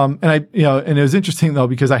 and it was interesting though,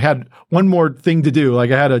 because I had one more thing to do.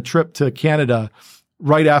 Like I had a trip to Canada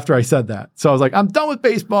right after I said that. So I was like, I'm done with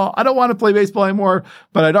baseball. I don't want to play baseball anymore,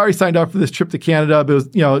 but I'd already signed up for this trip to Canada. But it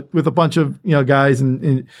was, with a bunch of, guys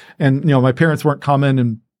and my parents weren't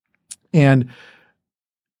coming and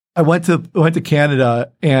I went to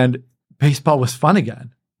Canada and baseball was fun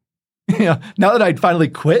again. Now that I'd finally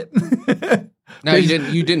quit. Now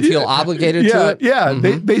you didn't feel obligated to it? Yeah.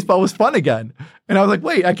 Mm-hmm. Baseball was fun again. And I was like,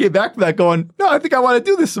 wait, I came back from that going, no, I think I want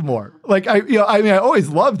to do this some more. Like I always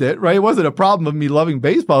loved it, right? It wasn't a problem of me loving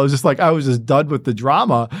baseball. It was just like, I was just done with the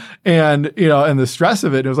drama and the stress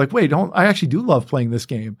of it. And it was like, wait, I actually do love playing this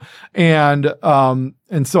game. And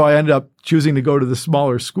so I ended up choosing to go to the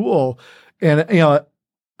smaller school. And,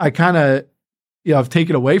 I kind of, I've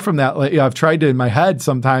taken away from that. Like, I've tried to in my head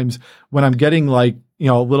sometimes when I'm getting like,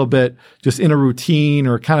 a little bit just in a routine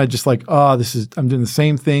or kind of just like, I'm doing the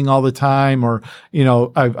same thing all the time. Or,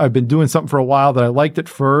 I've been doing something for a while that I liked at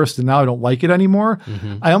first and now I don't like it anymore.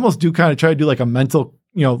 Mm-hmm. I almost do kind of try to do like a mental,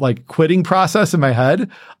 like quitting process in my head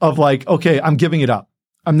of like, okay, I'm giving it up.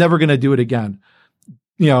 I'm never going to do it again.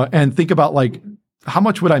 And think about like, how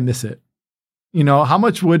much would I miss it? How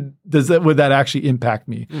much would that actually impact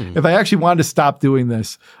me? If I actually wanted to stop doing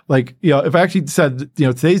this, like, if I actually said,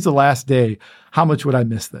 today's the last day, how much would I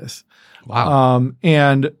miss this? Wow.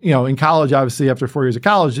 And, in college, obviously after 4 years of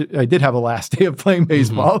college, I did have a last day of playing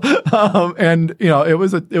baseball. Mm-hmm. And, it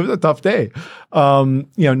was a tough day.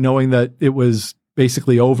 Knowing that it was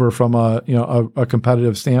basically over from a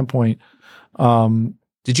competitive standpoint.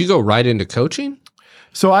 Did you go right into coaching?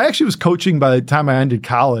 So I actually was coaching by the time I ended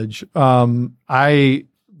college. The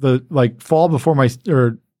fall before my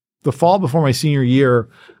senior year,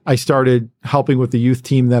 I started helping with the youth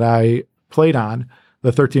team that I played on,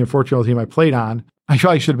 the 13 and 14-year-old team I played on. I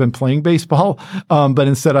probably should have been playing baseball, but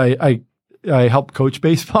instead I helped coach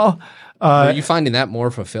baseball. Are you finding that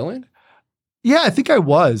more fulfilling? Yeah, I think I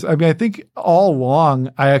was. I mean, I think all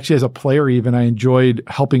along, I actually, as a player, even I enjoyed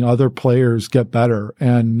helping other players get better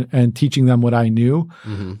and teaching them what I knew.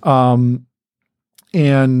 Mm-hmm.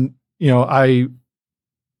 I,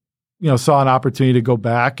 saw an opportunity to go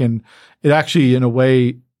back, and it actually, in a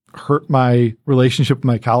way, hurt my relationship with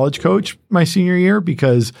my college coach my senior year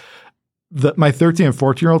because my 13 and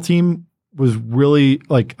 14-year-old team was really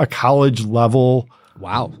like a college level.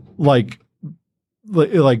 Wow. Like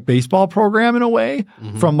baseball program in a way,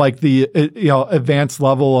 mm-hmm. from like the, advanced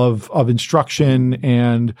level of instruction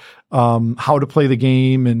and, how to play the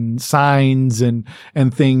game and signs and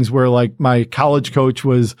things where like my college coach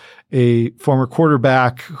was a former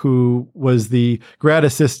quarterback who was the grad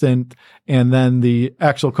assistant. And then the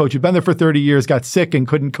actual coach who'd been there for 30 years got sick and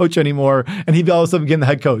couldn't coach anymore. And he all of a sudden became the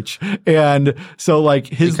head coach. And so like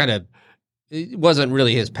it wasn't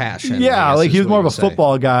really his passion. Yeah, like he was more of a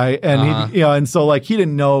football guy, and he, and so like he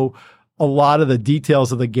didn't know a lot of the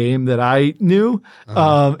details of the game that I knew,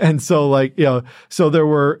 and so like so there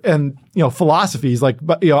were philosophies like,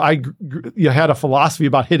 but I had a philosophy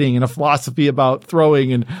about hitting and a philosophy about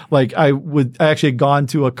throwing, and like I actually had gone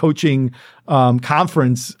to a coaching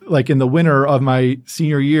conference like in the winter of my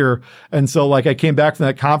senior year. And so like I came back from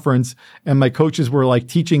that conference and my coaches were like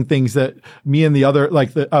teaching things that me and the other,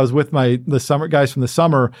 I was with the summer guys from the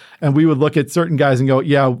summer, and we would look at certain guys and go,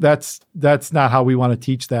 yeah, that's not how we want to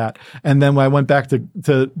teach that. And then when I went back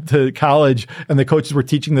to college and the coaches were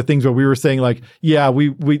teaching the things where we were saying like, yeah, we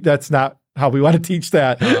that's not how we want to teach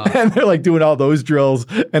that. And they're like doing all those drills.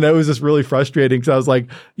 And it was just really frustrating because I was like,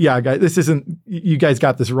 yeah, guys, you guys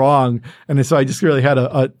got this wrong. And so I just really had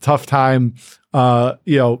a tough time,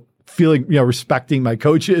 feeling, respecting my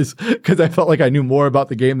coaches because I felt like I knew more about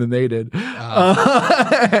the game than they did.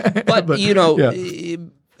 But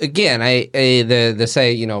again, they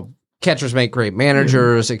say, catchers make great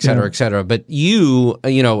managers, et cetera, et cetera. But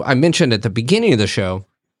I mentioned at the beginning of the show,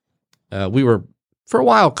 we were for a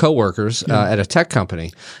while coworkers at a tech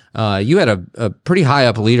company. You had a pretty high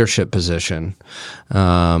up leadership position.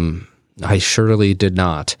 I surely did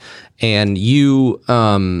not. And we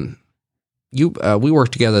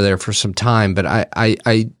worked together there for some time, but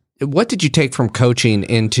I what did you take from coaching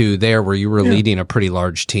into there where you were leading a pretty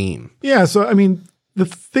large team? Yeah. So, I mean, the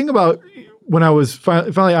thing about when I was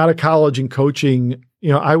finally out of college and coaching,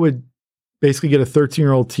 I would basically get a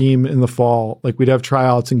 13-year-old team in the fall. Like we'd have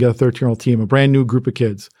tryouts and get a 13-year-old team, a brand new group of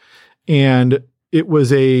kids. And it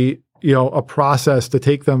was a process to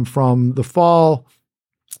take them from the fall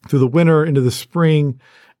through the winter into the spring.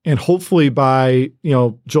 And hopefully by,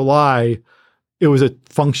 July, it was a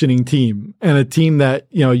functioning team and a team that,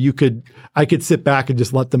 I could sit back and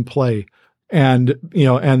just let them play. And,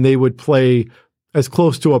 and they would play as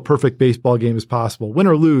close to a perfect baseball game as possible. Win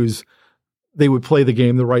or lose, they would play the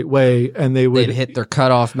game the right way, and they'd hit their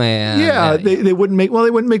cutoff man. Yeah, they wouldn't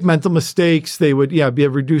make mental mistakes. They would, be able to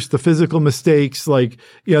reduce the physical mistakes. Like,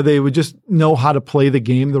 they would just know how to play the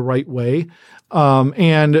game the right way.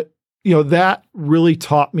 And that really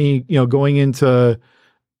taught me, going into,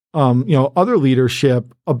 other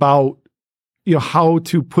leadership about, how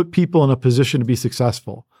to put people in a position to be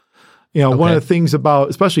successful. One of the things about,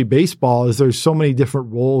 especially baseball, is there's so many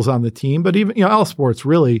different roles on the team, but even, all sports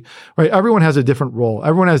really, right? Everyone has a different role.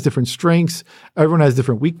 Everyone has different strengths. Everyone has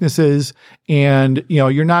different weaknesses. And,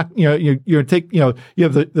 you're not, you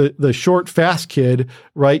have the short, fast kid,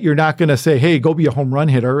 right? You're not going to say, hey, go be a home run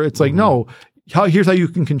hitter. It's like, no, here's how you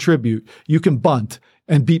can contribute. You can bunt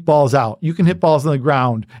and beat balls out. You can hit balls on the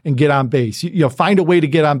ground and get on base. Find a way to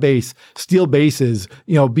get on base, steal bases,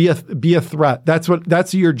 be a threat.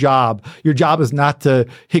 That's your job. Your job is not to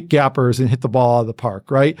hit gappers and hit the ball out of the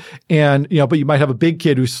park, right? And, but you might have a big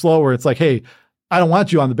kid who's slower. It's like, hey, I don't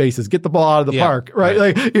want you on the bases. Get the ball out of the park, right?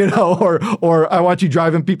 Like, or I want you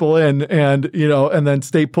driving people in and, and then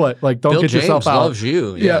stay put. Like, don't Bill get James yourself out. Loves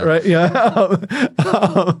you. Yeah, right.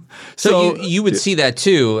 Yeah. So you would see that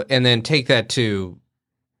too, and then take that to,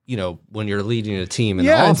 when you're leading a team in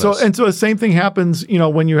the office. and so the same thing happens,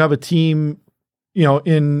 when you have a team,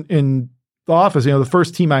 in the office. The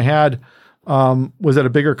first team I had was at a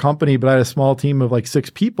bigger company, but I had a small team of like 6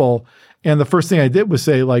 people. And the first thing I did was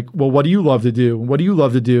say, like, well, what do you love to do? What do you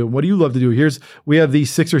love to do? What do you love to do? We have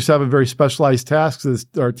these 6 or 7 very specialized tasks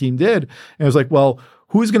that our team did. And it was like, well,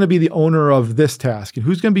 who's going to be the owner of this task? And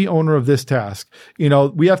who's going to be owner of this task?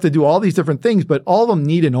 We have to do all these different things, but all of them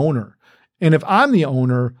need an owner. And if I'm the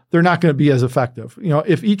owner, they're not going to be as effective.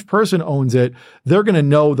 If each person owns it, they're going to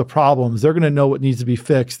know the problems. They're going to know what needs to be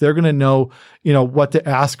fixed. They're going to know, what to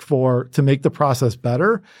ask for to make the process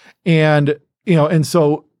better. And, and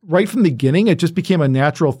so right from the beginning, it just became a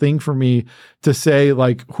natural thing for me to say,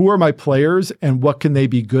 like, who are my players and what can they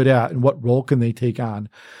be good at and what role can they take on?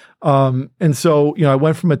 And so, I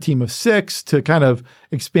went from a team of 6 to kind of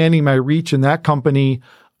expanding my reach in that company,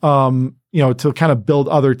 to kind of build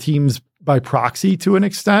other teams by proxy to an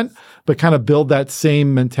extent, but kind of build that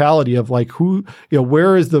same mentality of like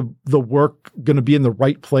where is the work going to be in the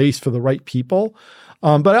right place for the right people.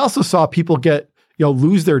 But I also saw people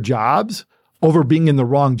lose their jobs over being in the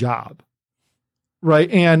wrong job.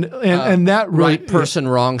 Right. And that really, right person,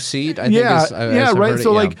 wrong seat. I think right.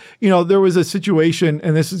 So there was a situation,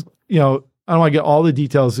 and this is, I don't want to get all the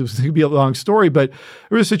details. It was going to be a long story, but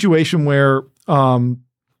there was a situation where,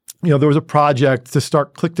 there was a project to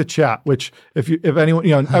start Click to Chat, which if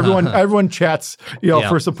anyone, everyone chats,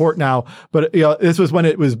 for support now. But this was when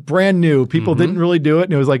it was brand new. People didn't really do it,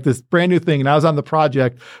 and it was like this brand new thing. And I was on the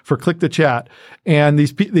project for Click to Chat, and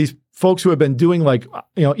these folks who had been doing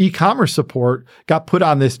e-commerce support got put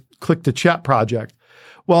on this Click to Chat project.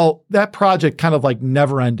 Well, that project kind of like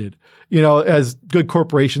never ended. As good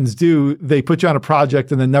corporations do, they put you on a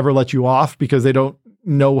project and then never let you off because they don't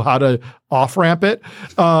know how to off-ramp it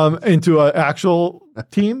into an actual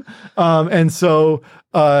team. And so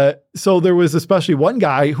there was especially one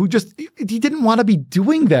guy who he didn't want to be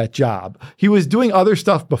doing that job. He was doing other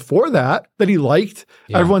stuff before that he liked.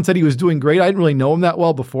 Yeah. Everyone said he was doing great. I didn't really know him that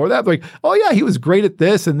well before that. Like, oh yeah, he was great at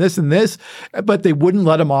this and this and this, but they wouldn't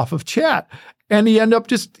let him off of chat. And he ended up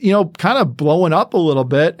just, kind of blowing up a little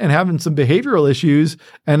bit and having some behavioral issues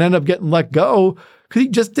and ended up getting let go because he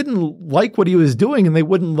just didn't like what he was doing and they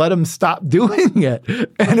wouldn't let him stop doing it.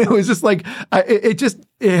 And it was just like, it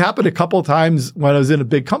happened a couple of times when I was in a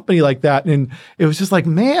big company like that. And it was just like,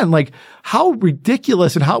 man, like how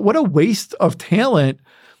ridiculous and what a waste of talent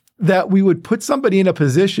that we would put somebody in a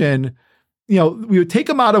position, we would take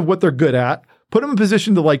them out of what they're good at, put them in a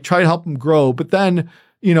position to like try to help them grow. But then,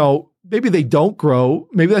 maybe they don't grow.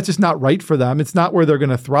 Maybe that's just not right for them. It's not where they're going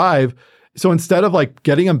to thrive. So instead of like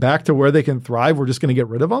getting them back to where they can thrive, we're just going to get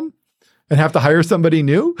rid of them and have to hire somebody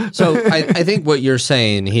new. So I think what you're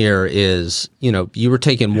saying here is, you were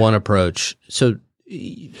taking one approach. So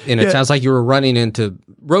And it sounds like you were running into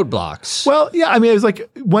roadblocks. Well, yeah, I mean, it was like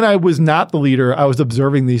when I was not the leader, I was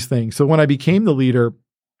observing these things. So when I became the leader,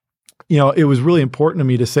 it was really important to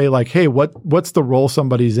me to say like, hey, what's the role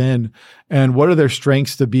somebody's in, and what are their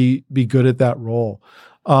strengths to be good at that role?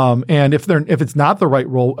 And if it's not the right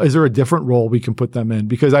role, is there a different role we can put them in?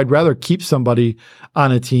 Because I'd rather keep somebody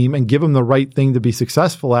on a team and give them the right thing to be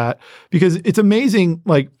successful at. Because it's amazing,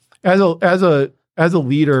 like as a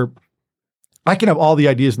leader, I can have all the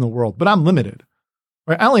ideas in the world, but I'm limited.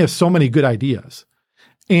 Right? I only have so many good ideas,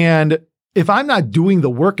 and if I'm not doing the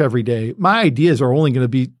work every day, my ideas are only going to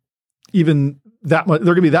be even that much,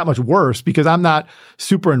 they're going to be that much worse because I'm not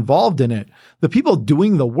super involved in it. The people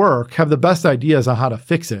doing the work have the best ideas on how to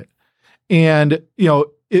fix it. And,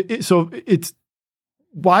 so it's,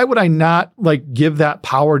 why would I not like give that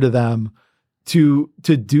power to them to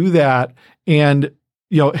do that and,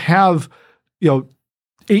 have,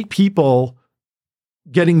 8 people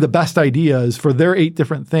getting the best ideas for their 8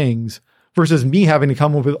 different things versus me having to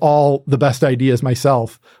come up with all the best ideas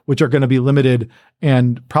myself, which are going to be limited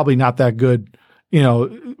and probably not that good,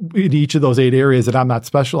 in each of those 8 areas that I'm not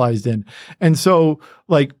specialized in. And so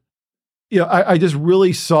like, I just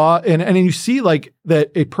really saw, and you see like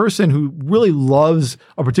that a person who really loves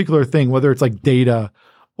a particular thing, whether it's like data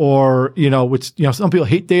or, which, some people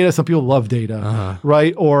hate data, some people love data,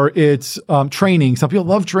 right? Or it's training. Some people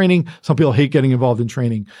love training. Some people hate getting involved in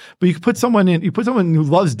training. But you put someone who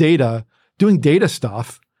loves data doing data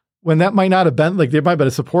stuff when that might not have been, like they might have been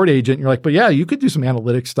a support agent. You're like, but yeah, you could do some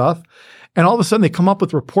analytics stuff. And all of a sudden they come up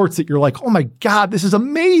with reports that you're like, oh my God, this is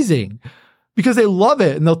amazing. Because they love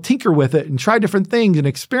it and they'll tinker with it and try different things and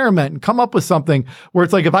experiment and come up with something where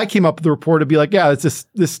it's like, if I came up with the report, it'd be like, yeah, it's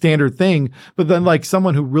this standard thing. But then like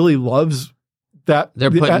someone who really loves that.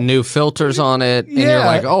 They're putting new filters on it. And you're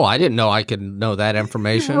like, oh, I didn't know I could know that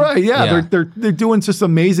information. Right. Yeah. They're doing just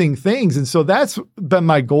amazing things. And so that's been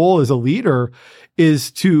my goal as a leader,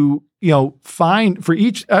 is to, find for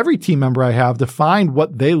every team member I have to find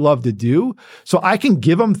what they love to do so I can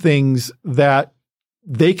give them things that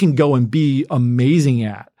they can go and be amazing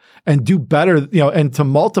at and do better, and to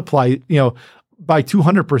multiply, by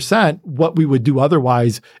 200% what we would do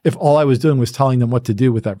otherwise if all I was doing was telling them what to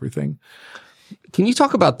do with everything. Can you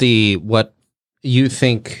talk about what you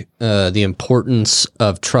think the importance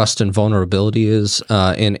of trust and vulnerability is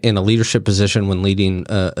in a leadership position when leading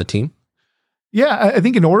a team? Yeah, I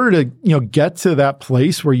think in order to get to that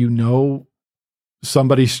place where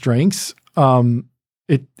somebody's strengths,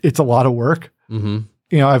 it's a lot of work. Mm-hmm.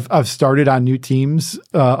 I've started on new teams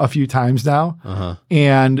a few times now,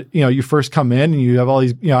 and you first come in and you have all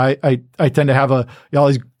these. I tend to have all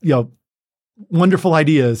these wonderful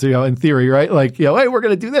ideas, in theory, right? Like, hey, we're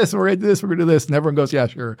going to do this, and we're going to do this, we're going to do this, and everyone goes, yeah,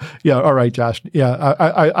 sure, yeah, all right, Josh, yeah,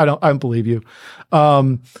 I don't believe you,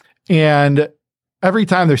 and every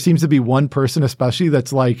time there seems to be one person, especially,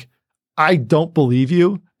 that's like, I don't believe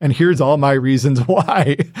you, and here's all my reasons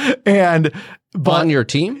why. But on your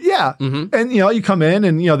team? Yeah. Mm-hmm. And, you come in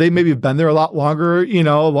and, they maybe have been there a lot longer,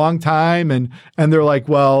 a long time. And they're like,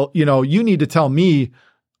 well, you need to tell me,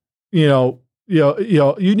 you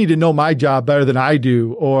need to know my job better than I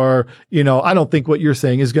do. Or, I don't think what you're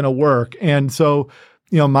saying is going to work. And so,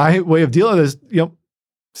 my way of dealing with this,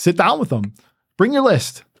 sit down with them, bring your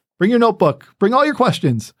list, bring your notebook, bring all your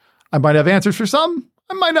questions. I might have answers for some.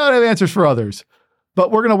 I might not have answers for others,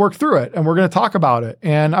 but we're going to work through it and we're going to talk about it.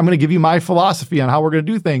 And I'm going to give you my philosophy on how we're going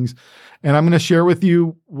to do things. And I'm going to share with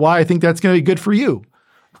you why I think that's going to be good for you.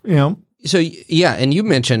 So, yeah. And you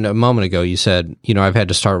mentioned a moment ago, you said, I've had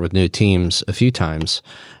to start with new teams a few times.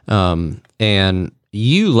 And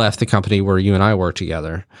you left the company where you and I worked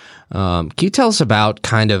together. Can you tell us about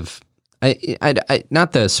kind of, I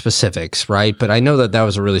not the specifics, right? But I know that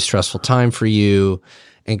was a really stressful time for you,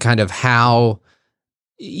 and kind of how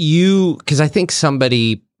because I think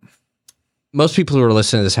most people who are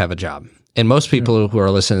listening to this have a job, and most people who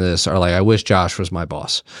are listening to this are like, I wish Josh was my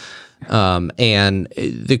boss. And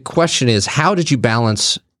the question is, how did you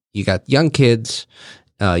balance, you got young kids,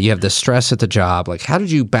 you have the stress at the job, like how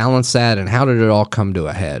did you balance that, and how did it all come to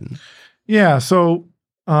a head? Yeah. So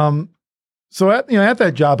at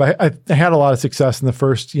that job, I had a lot of success in the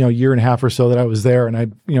first, year and a half or so that I was there. And I,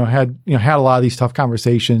 had a lot of these tough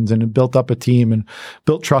conversations and built up a team and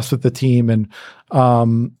built trust with the team. And I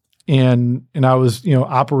was,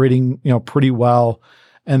 operating, pretty well.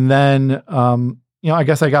 And then, I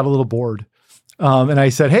guess I got a little bored. And I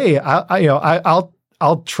said, hey,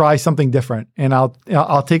 I'll try something different, and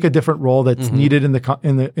I'll take a different role that's needed in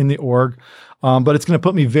the org. But it's going to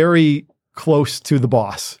put me very close to the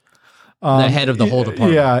boss. The head of the whole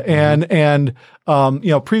department. Yeah. And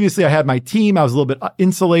previously I had my team. I was a little bit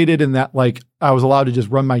insulated in that, like, I was allowed to just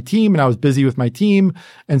run my team and I was busy with my team.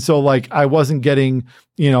 And so, like, I wasn't getting,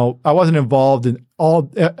 I wasn't involved in all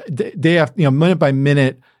day after, minute by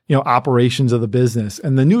minute, operations of the business.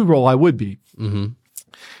 And the new role I would be. Mm-hmm.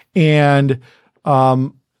 And,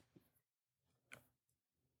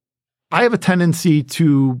 I have a tendency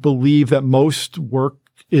to believe that most work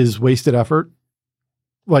is wasted effort.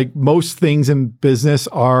 Like, most things in business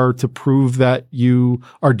are to prove that you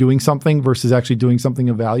are doing something versus actually doing something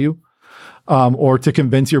of value, or to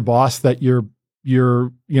convince your boss that you're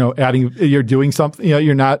doing something,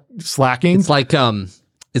 you're not slacking. It's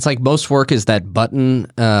like most work is that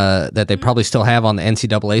button that they probably still have on the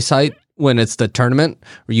NCAA site when it's the tournament,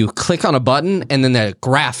 where you click on a button and then the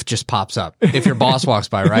graph just pops up if your boss walks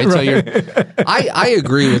by, right? Right. So I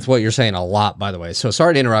agree with what you're saying a lot, by the way. So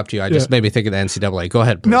sorry to interrupt you. I just made me think of the NCAA. Go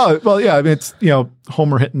ahead, Bruce. No, well, yeah, I mean, it's,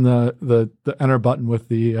 Homer hitting the enter button with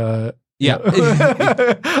the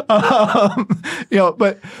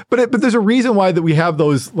but there's a reason why that we have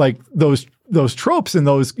those, like, those tropes and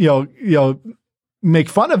those, make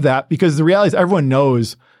fun of that, because the reality is everyone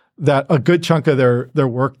knows that a good chunk of their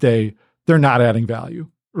workday, they're not adding value,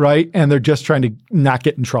 right? And they're just trying to not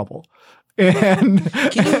get in trouble. And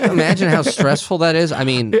can you imagine how stressful that is? I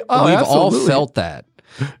mean, we've all felt that.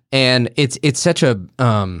 And it's such a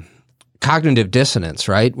cognitive dissonance,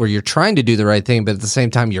 right? Where you're trying to do the right thing, but at the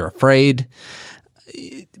same time you're afraid.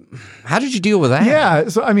 How did you deal with that? Yeah.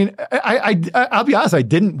 So, I mean, I'll be honest, I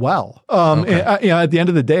didn't well. At the end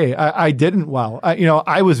of the day, I didn't well.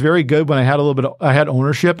 I was very good when I had I had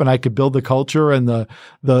ownership and I could build the culture and the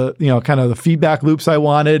kind of the feedback loops I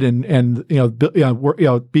wanted and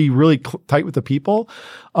be really tight with the people.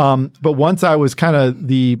 But once I was kind of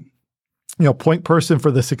the point person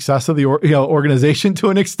for the success of the organization to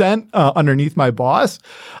an extent, underneath my boss,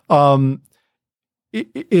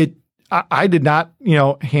 I did not,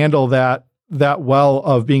 handle that well,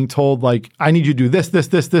 of being told, like, I need you to do this,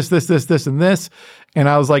 and this. And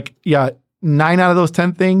I was like, yeah, 9 out of those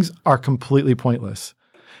 10 things are completely pointless.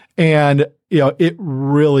 And, it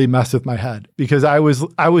really messed with my head, because I was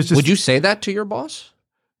just. Would you say that to your boss?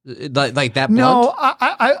 Like that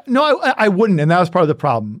blunt? No, I wouldn't. And that was part of the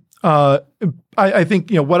problem. I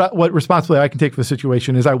think, what responsibility I can take for the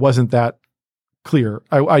situation is I wasn't that clear.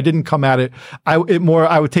 I didn't come at it. I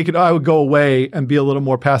would take it. I would go away and be a little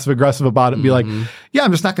more passive aggressive about it and be like, yeah,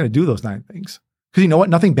 I'm just not going to do those 9 things, because you know what?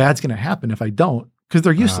 Nothing bad's going to happen if I don't, because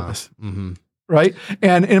they're useless. Right.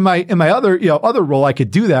 And in my other role, I could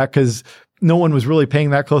do that because no one was really paying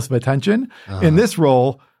that close of attention. In this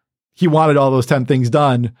role, he wanted all those 10 things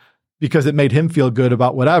done because it made him feel good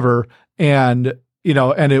about whatever. And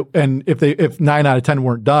if 9 out of 10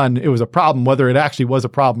 weren't done, it was a problem. Whether it actually was a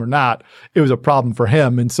problem or not, it was a problem for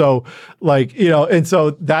him. And so, and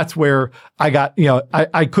so that's where I got,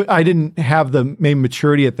 I didn't have the main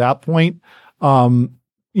maturity at that point,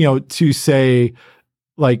 to say,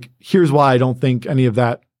 like, here's why I don't think any of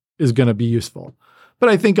that is going to be useful. But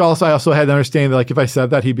I think I also had to understand that, like, if I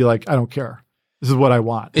said that, he'd be like, I don't care. This is what I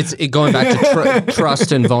want. It's going back to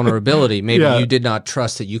trust and vulnerability. Maybe you did not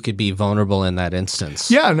trust that you could be vulnerable in that instance.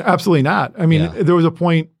 Yeah, absolutely not. I mean, there was a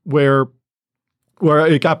point where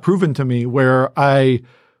it got proven to me where I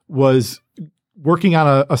was working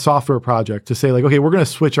on a software project to say, like, okay, we're going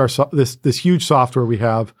to switch our this huge software we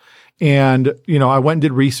have. And, I went and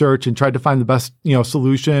did research and tried to find the best,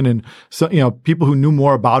 solution. And so, people who knew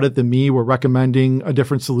more about it than me were recommending a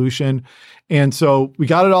different solution. And so we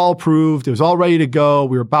got it all approved. It was all ready to go.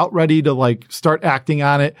 We were about ready to, like, start acting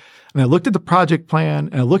on it. And I looked at the project plan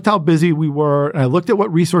and I looked how busy we were. And I looked at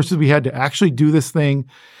what resources we had to actually do this thing.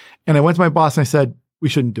 And I went to my boss and I said, we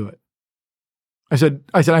shouldn't do it. I said,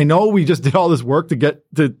 I know we just did all this work to get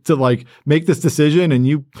to like make this decision, and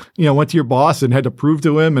you went to your boss and had to prove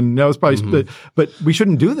to him, and that was probably, but we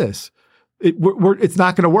shouldn't do this. It's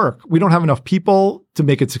not going to work. We don't have enough people to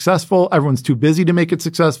make it successful. Everyone's too busy to make it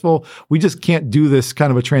successful. We just can't do this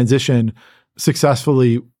kind of a transition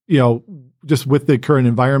successfully, just with the current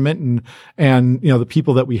environment and the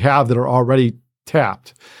people that we have that are already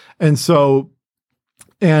tapped. And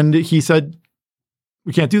he said,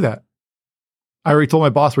 we can't do that. I already told my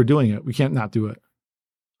boss we're doing it. We can't not do it.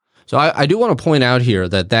 So I do want to point out here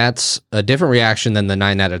that that's a different reaction than the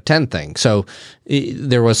 9 out of 10 thing. So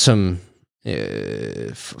there was some,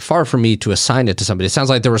 far from me to assign it to somebody. It sounds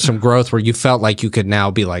like there was some growth where you felt like you could now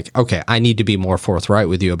be like, okay, I need to be more forthright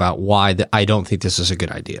with you about why I don't think this is a good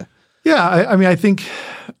idea. Yeah. I mean, I think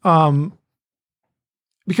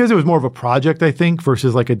because it was more of a project, I think,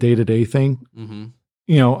 versus like a day-to-day thing.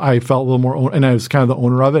 I felt a little more, and I was kind of the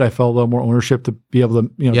owner of it. I felt a little more ownership to be able to,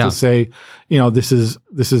 to say, this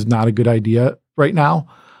is not a good idea right now.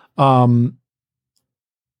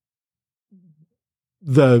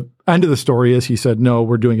 The end of the story is he said, no,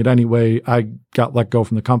 we're doing it anyway. I got let go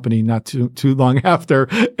from the company not too long after,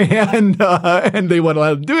 and they wouldn't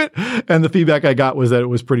let him do it. And the feedback I got was that it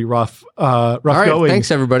was pretty rough All right, going. Thanks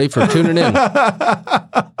everybody for tuning in.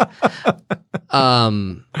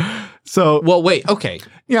 So, well, wait, okay.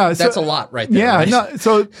 Yeah. That's a lot right there. Yeah. Right? No,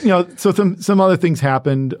 so some other things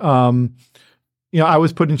happened. I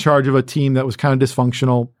was put in charge of a team that was kind of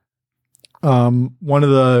dysfunctional. One of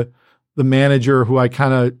the manager who I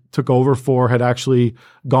kind of took over for had actually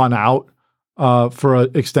gone out for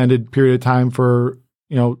an extended period of time for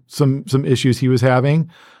some issues he was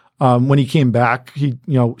having. When he came back, he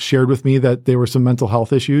shared with me that there were some mental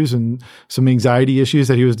health issues and some anxiety issues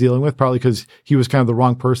that he was dealing with, probably because he was kind of the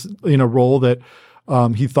wrong person in a role that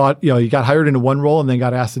he thought he got hired into one role and then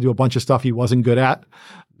got asked to do a bunch of stuff he wasn't good at,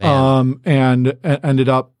 and ended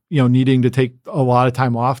up needing to take a lot of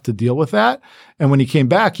time off to deal with that. And when he came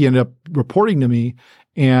back, he ended up reporting to me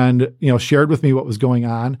and, shared with me what was going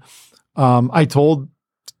on. I told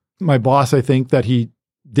my boss, I think, that he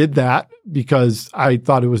did that because I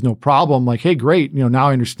thought it was no problem. Like, hey, great. Now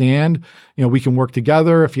I understand, we can work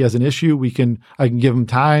together. If he has an issue, I can give him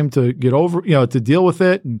time to get over, to deal with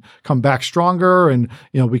it and come back stronger. And,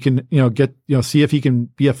 we can, see if he can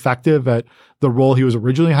be effective at the role he was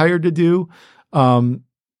originally hired to do.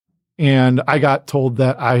 And I got told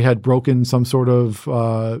that I had broken some sort of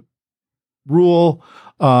rule.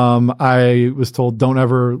 I was told, don't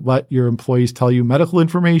ever let your employees tell you medical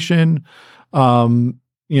information. You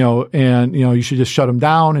should just shut them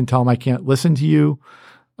down and tell them I can't listen to you.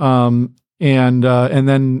 And then,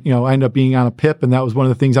 I ended up being on a PIP, and that was one of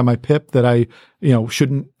the things on my PIP that I,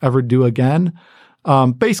 shouldn't ever do again.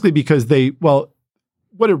 Basically because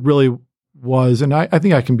what it really was, and I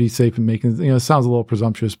think I can be safe in making, it sounds a little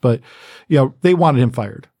presumptuous, but, they wanted him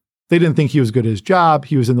fired. They didn't think he was good at his job.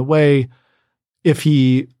 He was in the way. If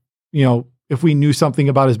he, if we knew something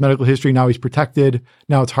about his medical history, now he's protected.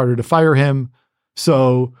 Now it's harder to fire him.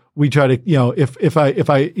 So we try to, if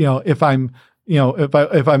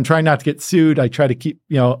I'm trying not to get sued, I try to keep,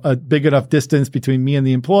 a big enough distance between me and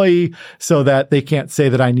the employee so that they can't say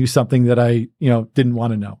that I knew something that I, didn't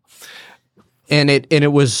want to know. And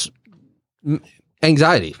it was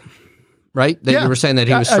anxiety, right? That you were saying that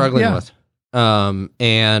he was struggling with.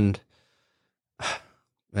 And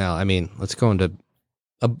well, I mean, let's go into,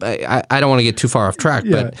 I don't want to get too far off track,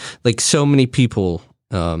 but like so many people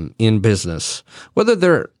in business, whether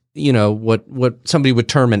they're, what somebody would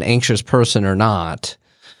term an anxious person or not,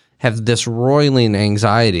 have this roiling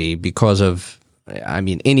anxiety because of,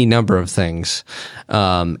 any number of things.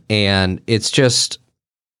 And it's just,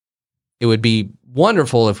 it would be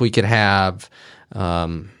wonderful if we could have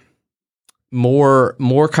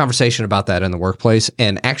more conversation about that in the workplace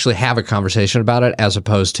and actually have a conversation about it, as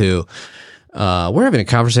opposed to we're having a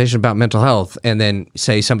conversation about mental health, and then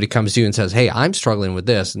say somebody comes to you and says, hey, I'm struggling with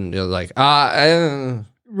this, and you're like, right.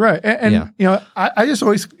 And I just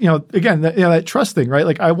always, again, that trust thing, right?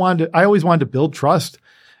 Like I always wanted to build trust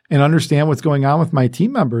and understand what's going on with my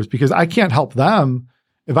team members, because I can't help them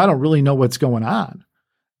if I don't really know what's going on.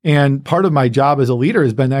 And part of my job as a leader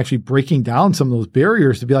has been actually breaking down some of those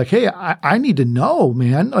barriers to be like, hey, I need to know,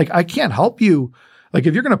 man. Like I can't help you. Like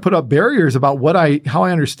if you're going to put up barriers about how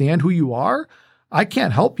I understand who you are, I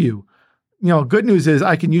can't help you. Good news is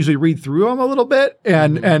I can usually read through them a little bit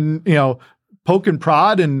and poke and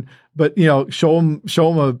prod but show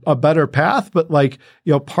them a better path. But like,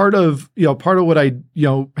 part of what I,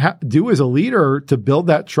 do as a leader to build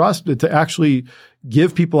that trust, to actually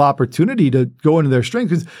give people opportunity to go into their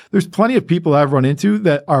strength. Because there's plenty of people I've run into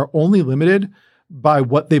that are only limited by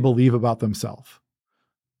what they believe about themselves.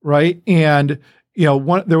 Right. And,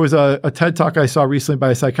 there was a TED talk I saw recently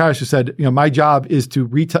by a psychiatrist who said, my job is to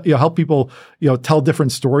help people, tell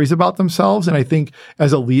different stories about themselves. And I think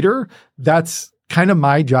as a leader, that's kind of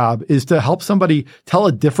my job, is to help somebody tell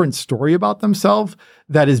a different story about themselves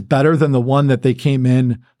that is better than the one that they came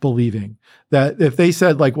in believing. That if they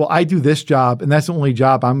said like, well, I do this job and that's the only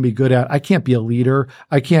job I'm gonna be good at, I can't be a leader.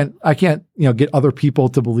 I can't, get other people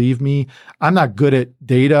to believe me. I'm not good at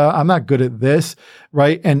data. I'm not good at this.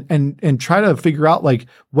 Right. And try to figure out like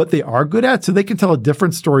what they are good at so they can tell a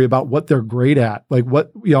different story about what they're great at. Like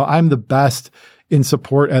what, I'm the best in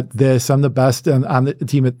support at this. I'm the best on the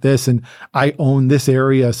team at this, and I own this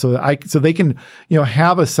area. So they can,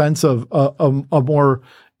 have a sense of a more,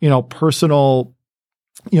 personal,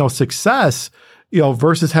 success,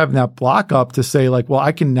 versus having that block up to say like, well,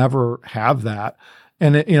 I can never have that.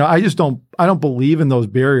 And I don't believe in those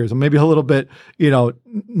barriers. I'm maybe a little bit,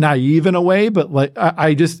 naive in a way, but like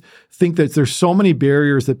I just think that there's so many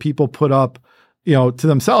barriers that people put up, to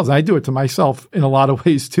themselves. And I do it to myself in a lot of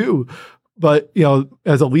ways too. But,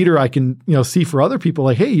 as a leader, I can, see for other people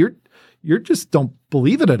like, hey, you're just don't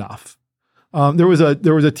believe it enough. There was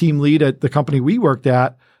a team lead at the company we worked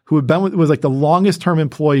at who was like the longest term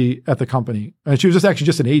employee at the company. And she was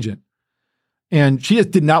just an agent. And she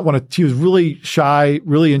just did not want to, she was really shy,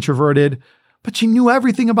 really introverted, but she knew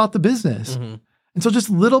everything about the business. Mm-hmm. And so just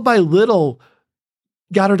little by little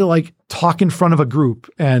got her to like talk in front of a group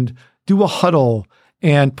and do a huddle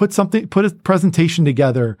and put a presentation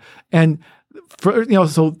together. And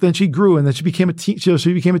so then she grew, and then she became a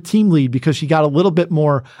team lead because she got a little bit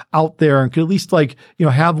more out there and could at least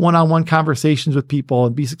have one-on-one conversations with people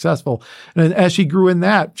and be successful. And as she grew in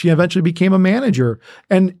that, she eventually became a manager.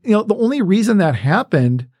 And the only reason that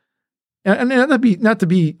happened, and not to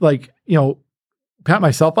be like pat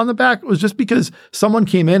myself on the back, was just because someone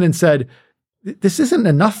came in and said, "This isn't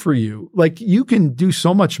enough for you. Like, you can do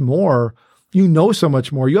so much more. You know so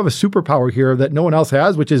much more. You have a superpower here that no one else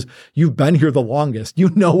has, which is you've been here the longest. You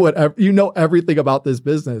know everything about this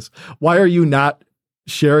business. Why are you not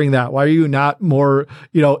sharing that? Why are you not more,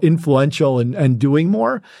 influential and doing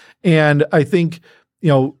more?" And I think,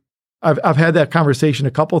 I've had that conversation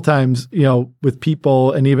a couple of times, with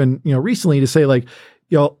people, and even, recently, to say like,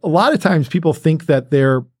 a lot of times people think that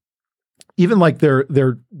their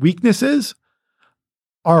weaknesses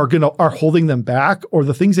are holding them back, or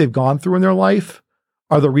the things they've gone through in their life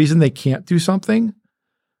are the reason they can't do something.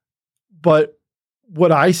 But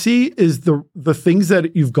what I see is the things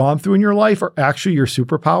that you've gone through in your life are actually your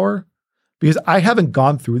superpower, because I haven't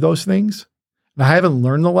gone through those things and I haven't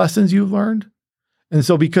learned the lessons you've learned. And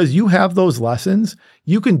so because you have those lessons,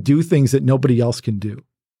 you can do things that nobody else can do.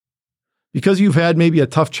 Because you've had maybe a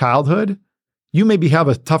tough childhood, you maybe have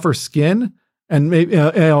a tougher skin and maybe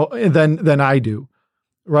than I do.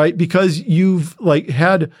 Right? Because you've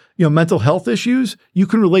had, mental health issues, you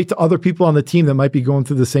can relate to other people on the team that might be going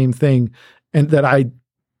through the same thing, and that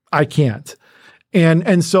I can't.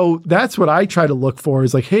 And so that's what I try to look for,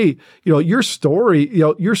 is like, hey, your story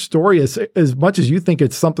is, as much as you think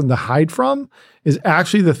it's something to hide from, is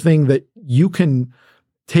actually the thing that you can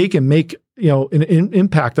take and make, an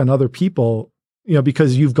impact on other people,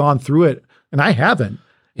 because you've gone through it and I haven't.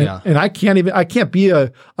 And I can't be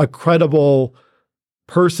a credible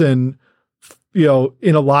person,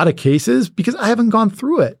 in a lot of cases, because I haven't gone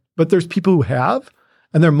through it. But there's people who have,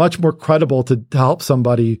 and they're much more credible to help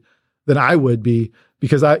somebody than I would be,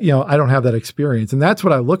 because I don't have that experience. And that's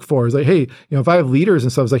what I look for, is like, hey, if I have leaders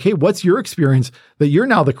and stuff, it's like, hey, what's your experience that you're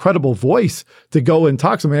now the credible voice to go and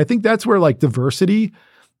talk to them? I think that's where like diversity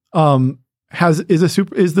is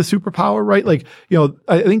the superpower, right? Like,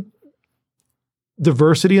 I think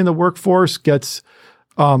diversity in the workforce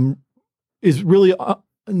is really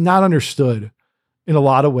not understood in a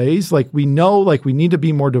lot of ways. Like, we know, like, we need to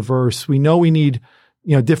be more diverse. We know we need,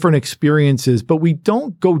 different experiences, but we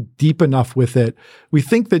don't go deep enough with it. We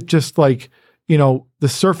think that just like, the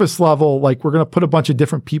surface level, like, we're going to put a bunch of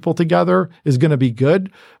different people together is going to be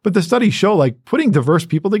good. But the studies show, like, putting diverse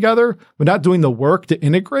people together but not doing the work to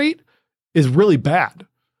integrate is really bad.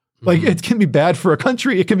 Like, it can be bad for a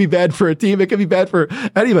country. It can be bad for a team. It can be bad for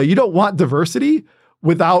anybody. You don't want diversity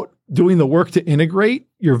without doing the work to integrate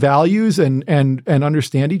your values and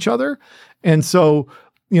understand each other. And so,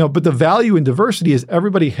 but the value in diversity is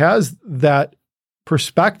everybody has that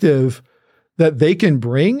perspective that they can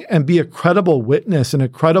bring and be a credible witness and a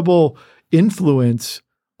credible influence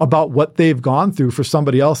about what they've gone through for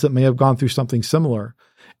somebody else that may have gone through something similar.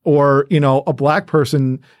 Or, a Black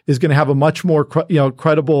person is going to have a much more,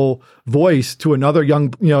 credible voice to another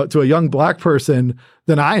young Black person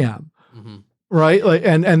than I am. Mm-hmm. Right. Like,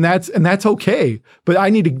 and that's okay. But I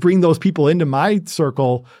need to bring those people into my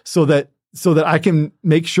circle so that I can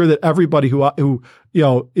make sure that everybody who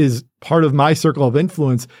is part of my circle of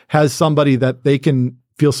influence has somebody that they can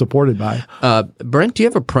feel supported by. Brent, do you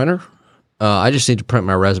have a printer? I just need to print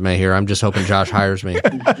my resume here. I'm just hoping Josh hires me.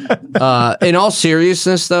 In all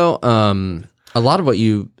seriousness, though, a lot of what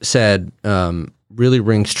you said really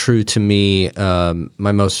rings true to me.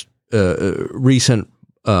 My most recent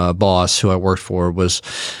boss who I worked for was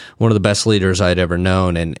one of the best leaders I'd ever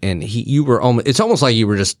known. And it's almost like you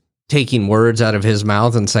were just taking words out of his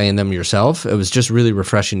mouth and saying them yourself. It was just really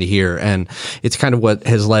refreshing to hear. And it's kind of what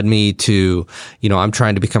has led me to, I'm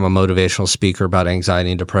trying to become a motivational speaker about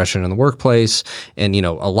anxiety and depression in the workplace. And,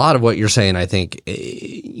 a lot of what you're saying, I think,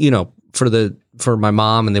 for for my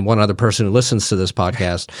mom and the one other person who listens to this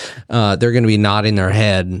podcast, they're going to be nodding their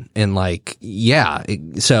head and like, yeah.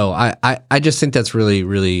 So I just think that's really,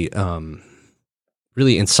 really,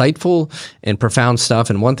 really insightful and profound stuff.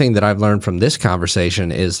 And one thing that I've learned from this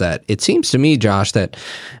conversation is that it seems to me, Josh, that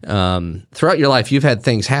throughout your life, you've had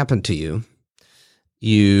things happen to you.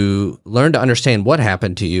 You learn to understand what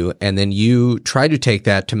happened to you, and then you try to take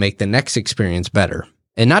that to make the next experience better.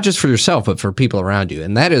 And not just for yourself, but for people around you.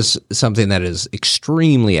 And that is something that is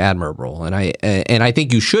extremely admirable. And I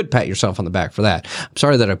think you should pat yourself on the back for that. I'm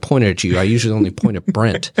sorry that I pointed at you. I usually only point at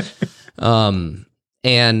Brent. I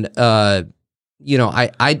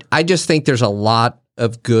just think there's a lot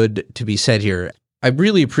of good to be said here. I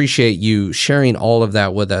really appreciate you sharing all of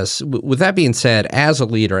that with us. With that being said, as a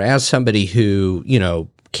leader, as somebody who,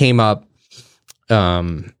 came up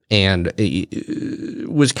and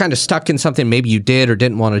was kind of stuck in something maybe you did or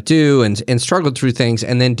didn't want to do and struggled through things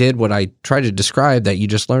and then did what I tried to describe that you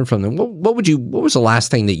just learned from them, what was the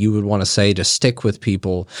last thing that you would want to say to stick with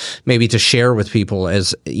people, maybe to share with people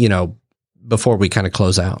as, before we kind of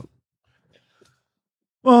close out?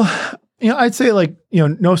 Well, I'd say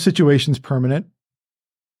no situation's permanent.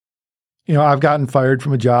 I've gotten fired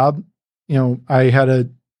from a job. I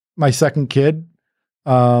had my second kid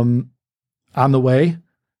on the way.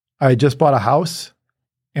 I just bought a house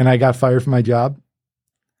and I got fired from my job.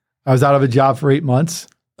 I was out of a job for 8 months.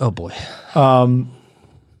 Oh boy. But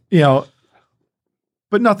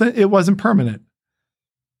nothing, it wasn't permanent,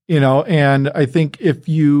 and I think if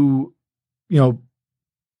you,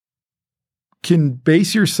 can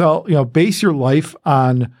base your life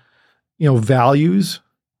on, values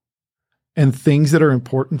and things that are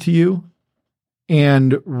important to you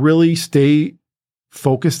and really stay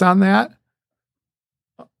focused on that,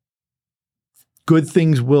 good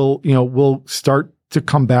things will start to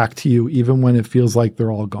come back to you even when it feels like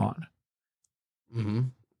they're all gone. Mm-hmm.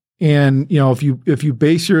 And, if you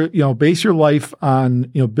base your life on,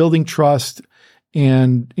 building trust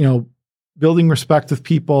and, building respect with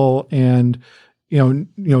people and,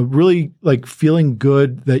 really like feeling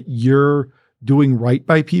good that you're doing right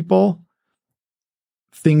by people,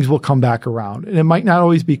 things will come back around. And it might not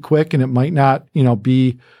always be quick and it might not,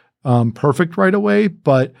 be perfect right away.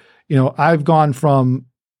 But, I've gone from,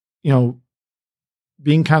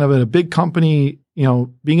 being kind of in a big company,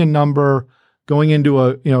 being a number, going into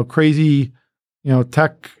a, crazy,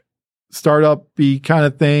 tech startup-y kind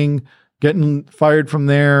of thing, getting fired from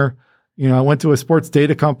there. I went to a sports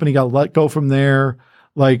data company, got let go from there,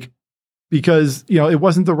 because, it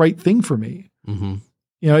wasn't the right thing for me. Mm-hmm.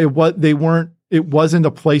 It wasn't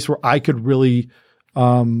a place where I could really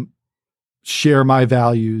share my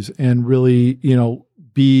values and really,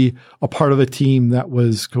 be a part of a team that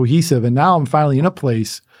was cohesive. And now I'm finally in a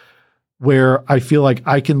place where I feel like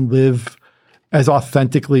I can live as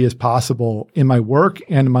authentically as possible in my work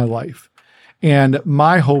and in my life. And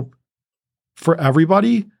my hope for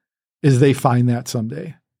everybody is they find that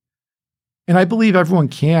someday. And I believe everyone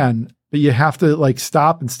can, but you have to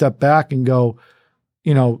stop and step back and go,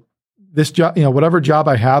 this job, whatever job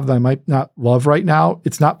I have that I might not love right now,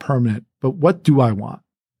 it's not permanent, but what do I want?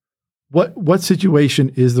 What situation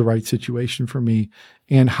is the right situation for me?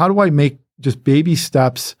 And how do I make just baby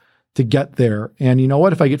steps to get there? And you know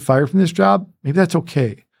what? If I get fired from this job, maybe that's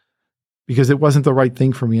okay because it wasn't the right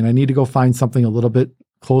thing for me. And I need to go find something a little bit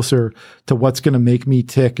closer to what's going to make me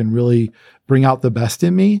tick and really bring out the best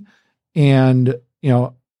in me. And,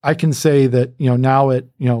 I can say that, now at,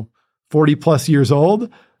 40 plus years old,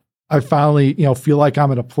 I finally, feel like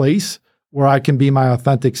I'm at a place where I can be my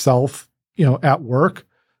authentic self, at work,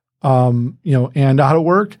 and out of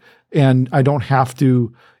work. And I don't have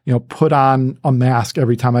to, put on a mask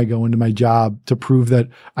every time I go into my job to prove that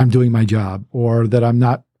I'm doing my job or that I'm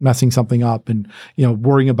not messing something up and,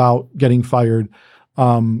 worrying about getting fired,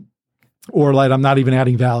 or like I'm not even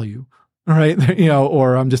adding value, right?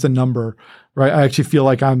 Or I'm just a number, right? I actually feel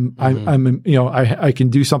like I'm, I can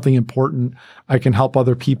do something important. I can help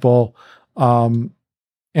other people, and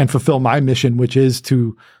fulfill my mission, which is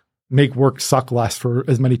to make work suck less for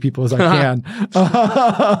as many people as I can.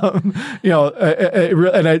 And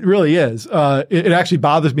it really is. It actually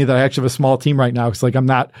bothers me that I actually have a small team right now. It's like I'm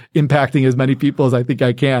not impacting as many people as I think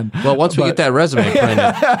I can. Well, once we get that resume printed,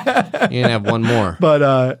 you can have one more. But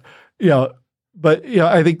I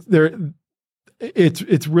think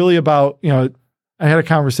it's really about, I had a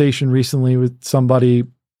conversation recently with somebody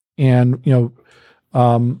and,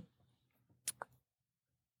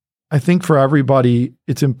 I think for everybody,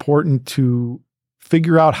 it's important to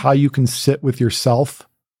figure out how you can sit with yourself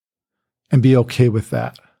and be okay with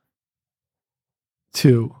that.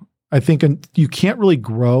 Too, I think you can't really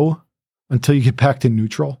grow until you get back to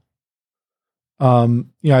neutral.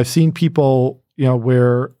 I've seen people,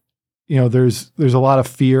 where, there's a lot of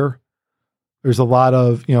fear. There's a lot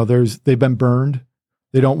of, they've been burned.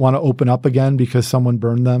 They don't want to open up again because someone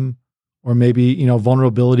burned them, or maybe,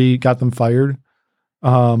 vulnerability got them fired.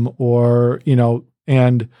 I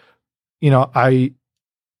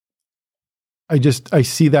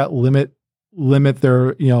see that limit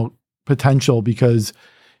their, potential, because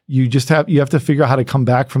you have to figure out how to come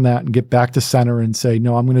back from that and get back to center and say,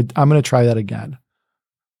 no, I'm going to try that again.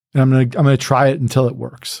 And I'm going to try it until it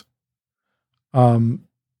works.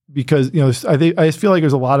 Because, I just feel like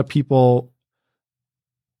there's a lot of people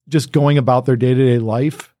just going about their day-to-day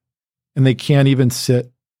life and they can't even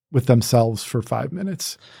sit with themselves for 5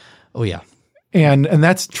 minutes. Oh yeah. And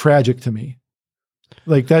that's tragic to me.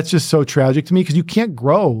 Like, that's just so tragic to me, because you can't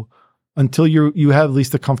grow until you have at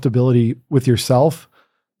least the comfortability with yourself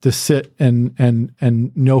to sit and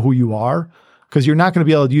know who you are, because you're not going to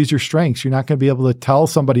be able to use your strengths. You're not going to be able to tell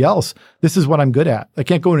somebody else, this is what I'm good at. I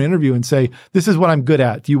can't go in an interview and say, this is what I'm good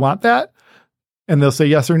at. Do you want that? And they'll say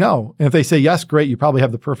yes or no. And if they say yes, great, you probably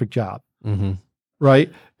have the perfect job. Mm-hmm.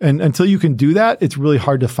 Right. And until you can do that, it's really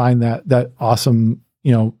hard to find that awesome,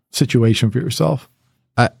 situation for yourself.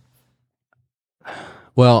 I'd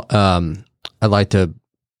like to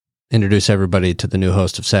introduce everybody to the new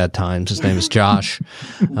host of Sad Times. His name is Josh.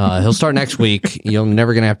 He'll start next week. You're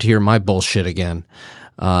never going to have to hear my bullshit again.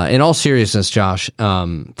 In all seriousness, Josh,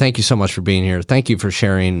 thank you so much for being here. Thank you for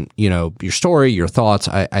sharing, your story, your thoughts.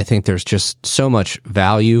 I think there's just so much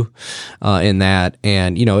value in that.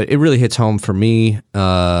 And, it really hits home for me,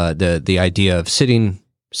 the idea of sitting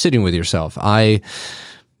with yourself. I,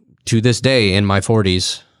 to this day in my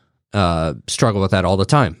 40s, struggle with that all the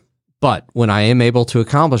time. But when I am able to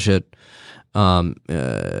accomplish it,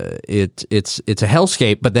 it's a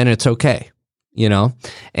hellscape, but then it's okay,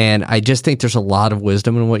 And I just think there's a lot of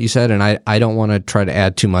wisdom in what you said, and I don't want to try to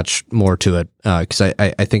add too much more to it, because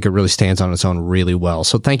I think it really stands on its own really well.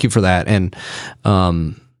 So thank you for that, and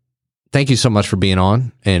thank you so much for being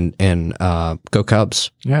on, and go Cubs.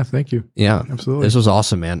 Yeah, thank you. Yeah, absolutely. This was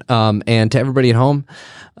awesome, man. And to everybody at home,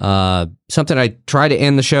 something I try to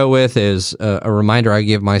end the show with is a reminder I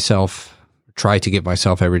try to give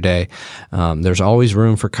myself every day. There's always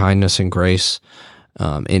room for kindness and grace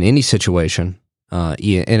in any situation,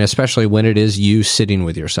 and especially when it is you sitting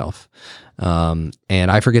with yourself. And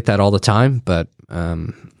I forget that all the time, but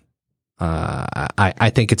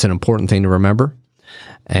I think it's an important thing to remember.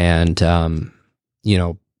 And,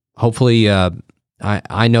 hopefully,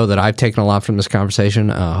 I know that I've taken a lot from this conversation.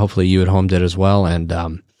 Hopefully you at home did as well. And,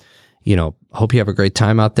 hope you have a great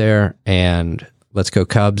time out there, and let's go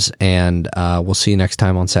Cubs. And, we'll see you next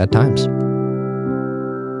time on Sad Times.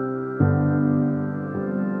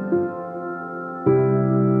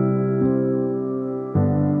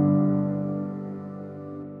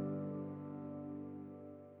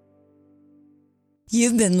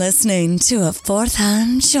 You've been listening to a Fourth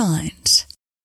Hand Joint.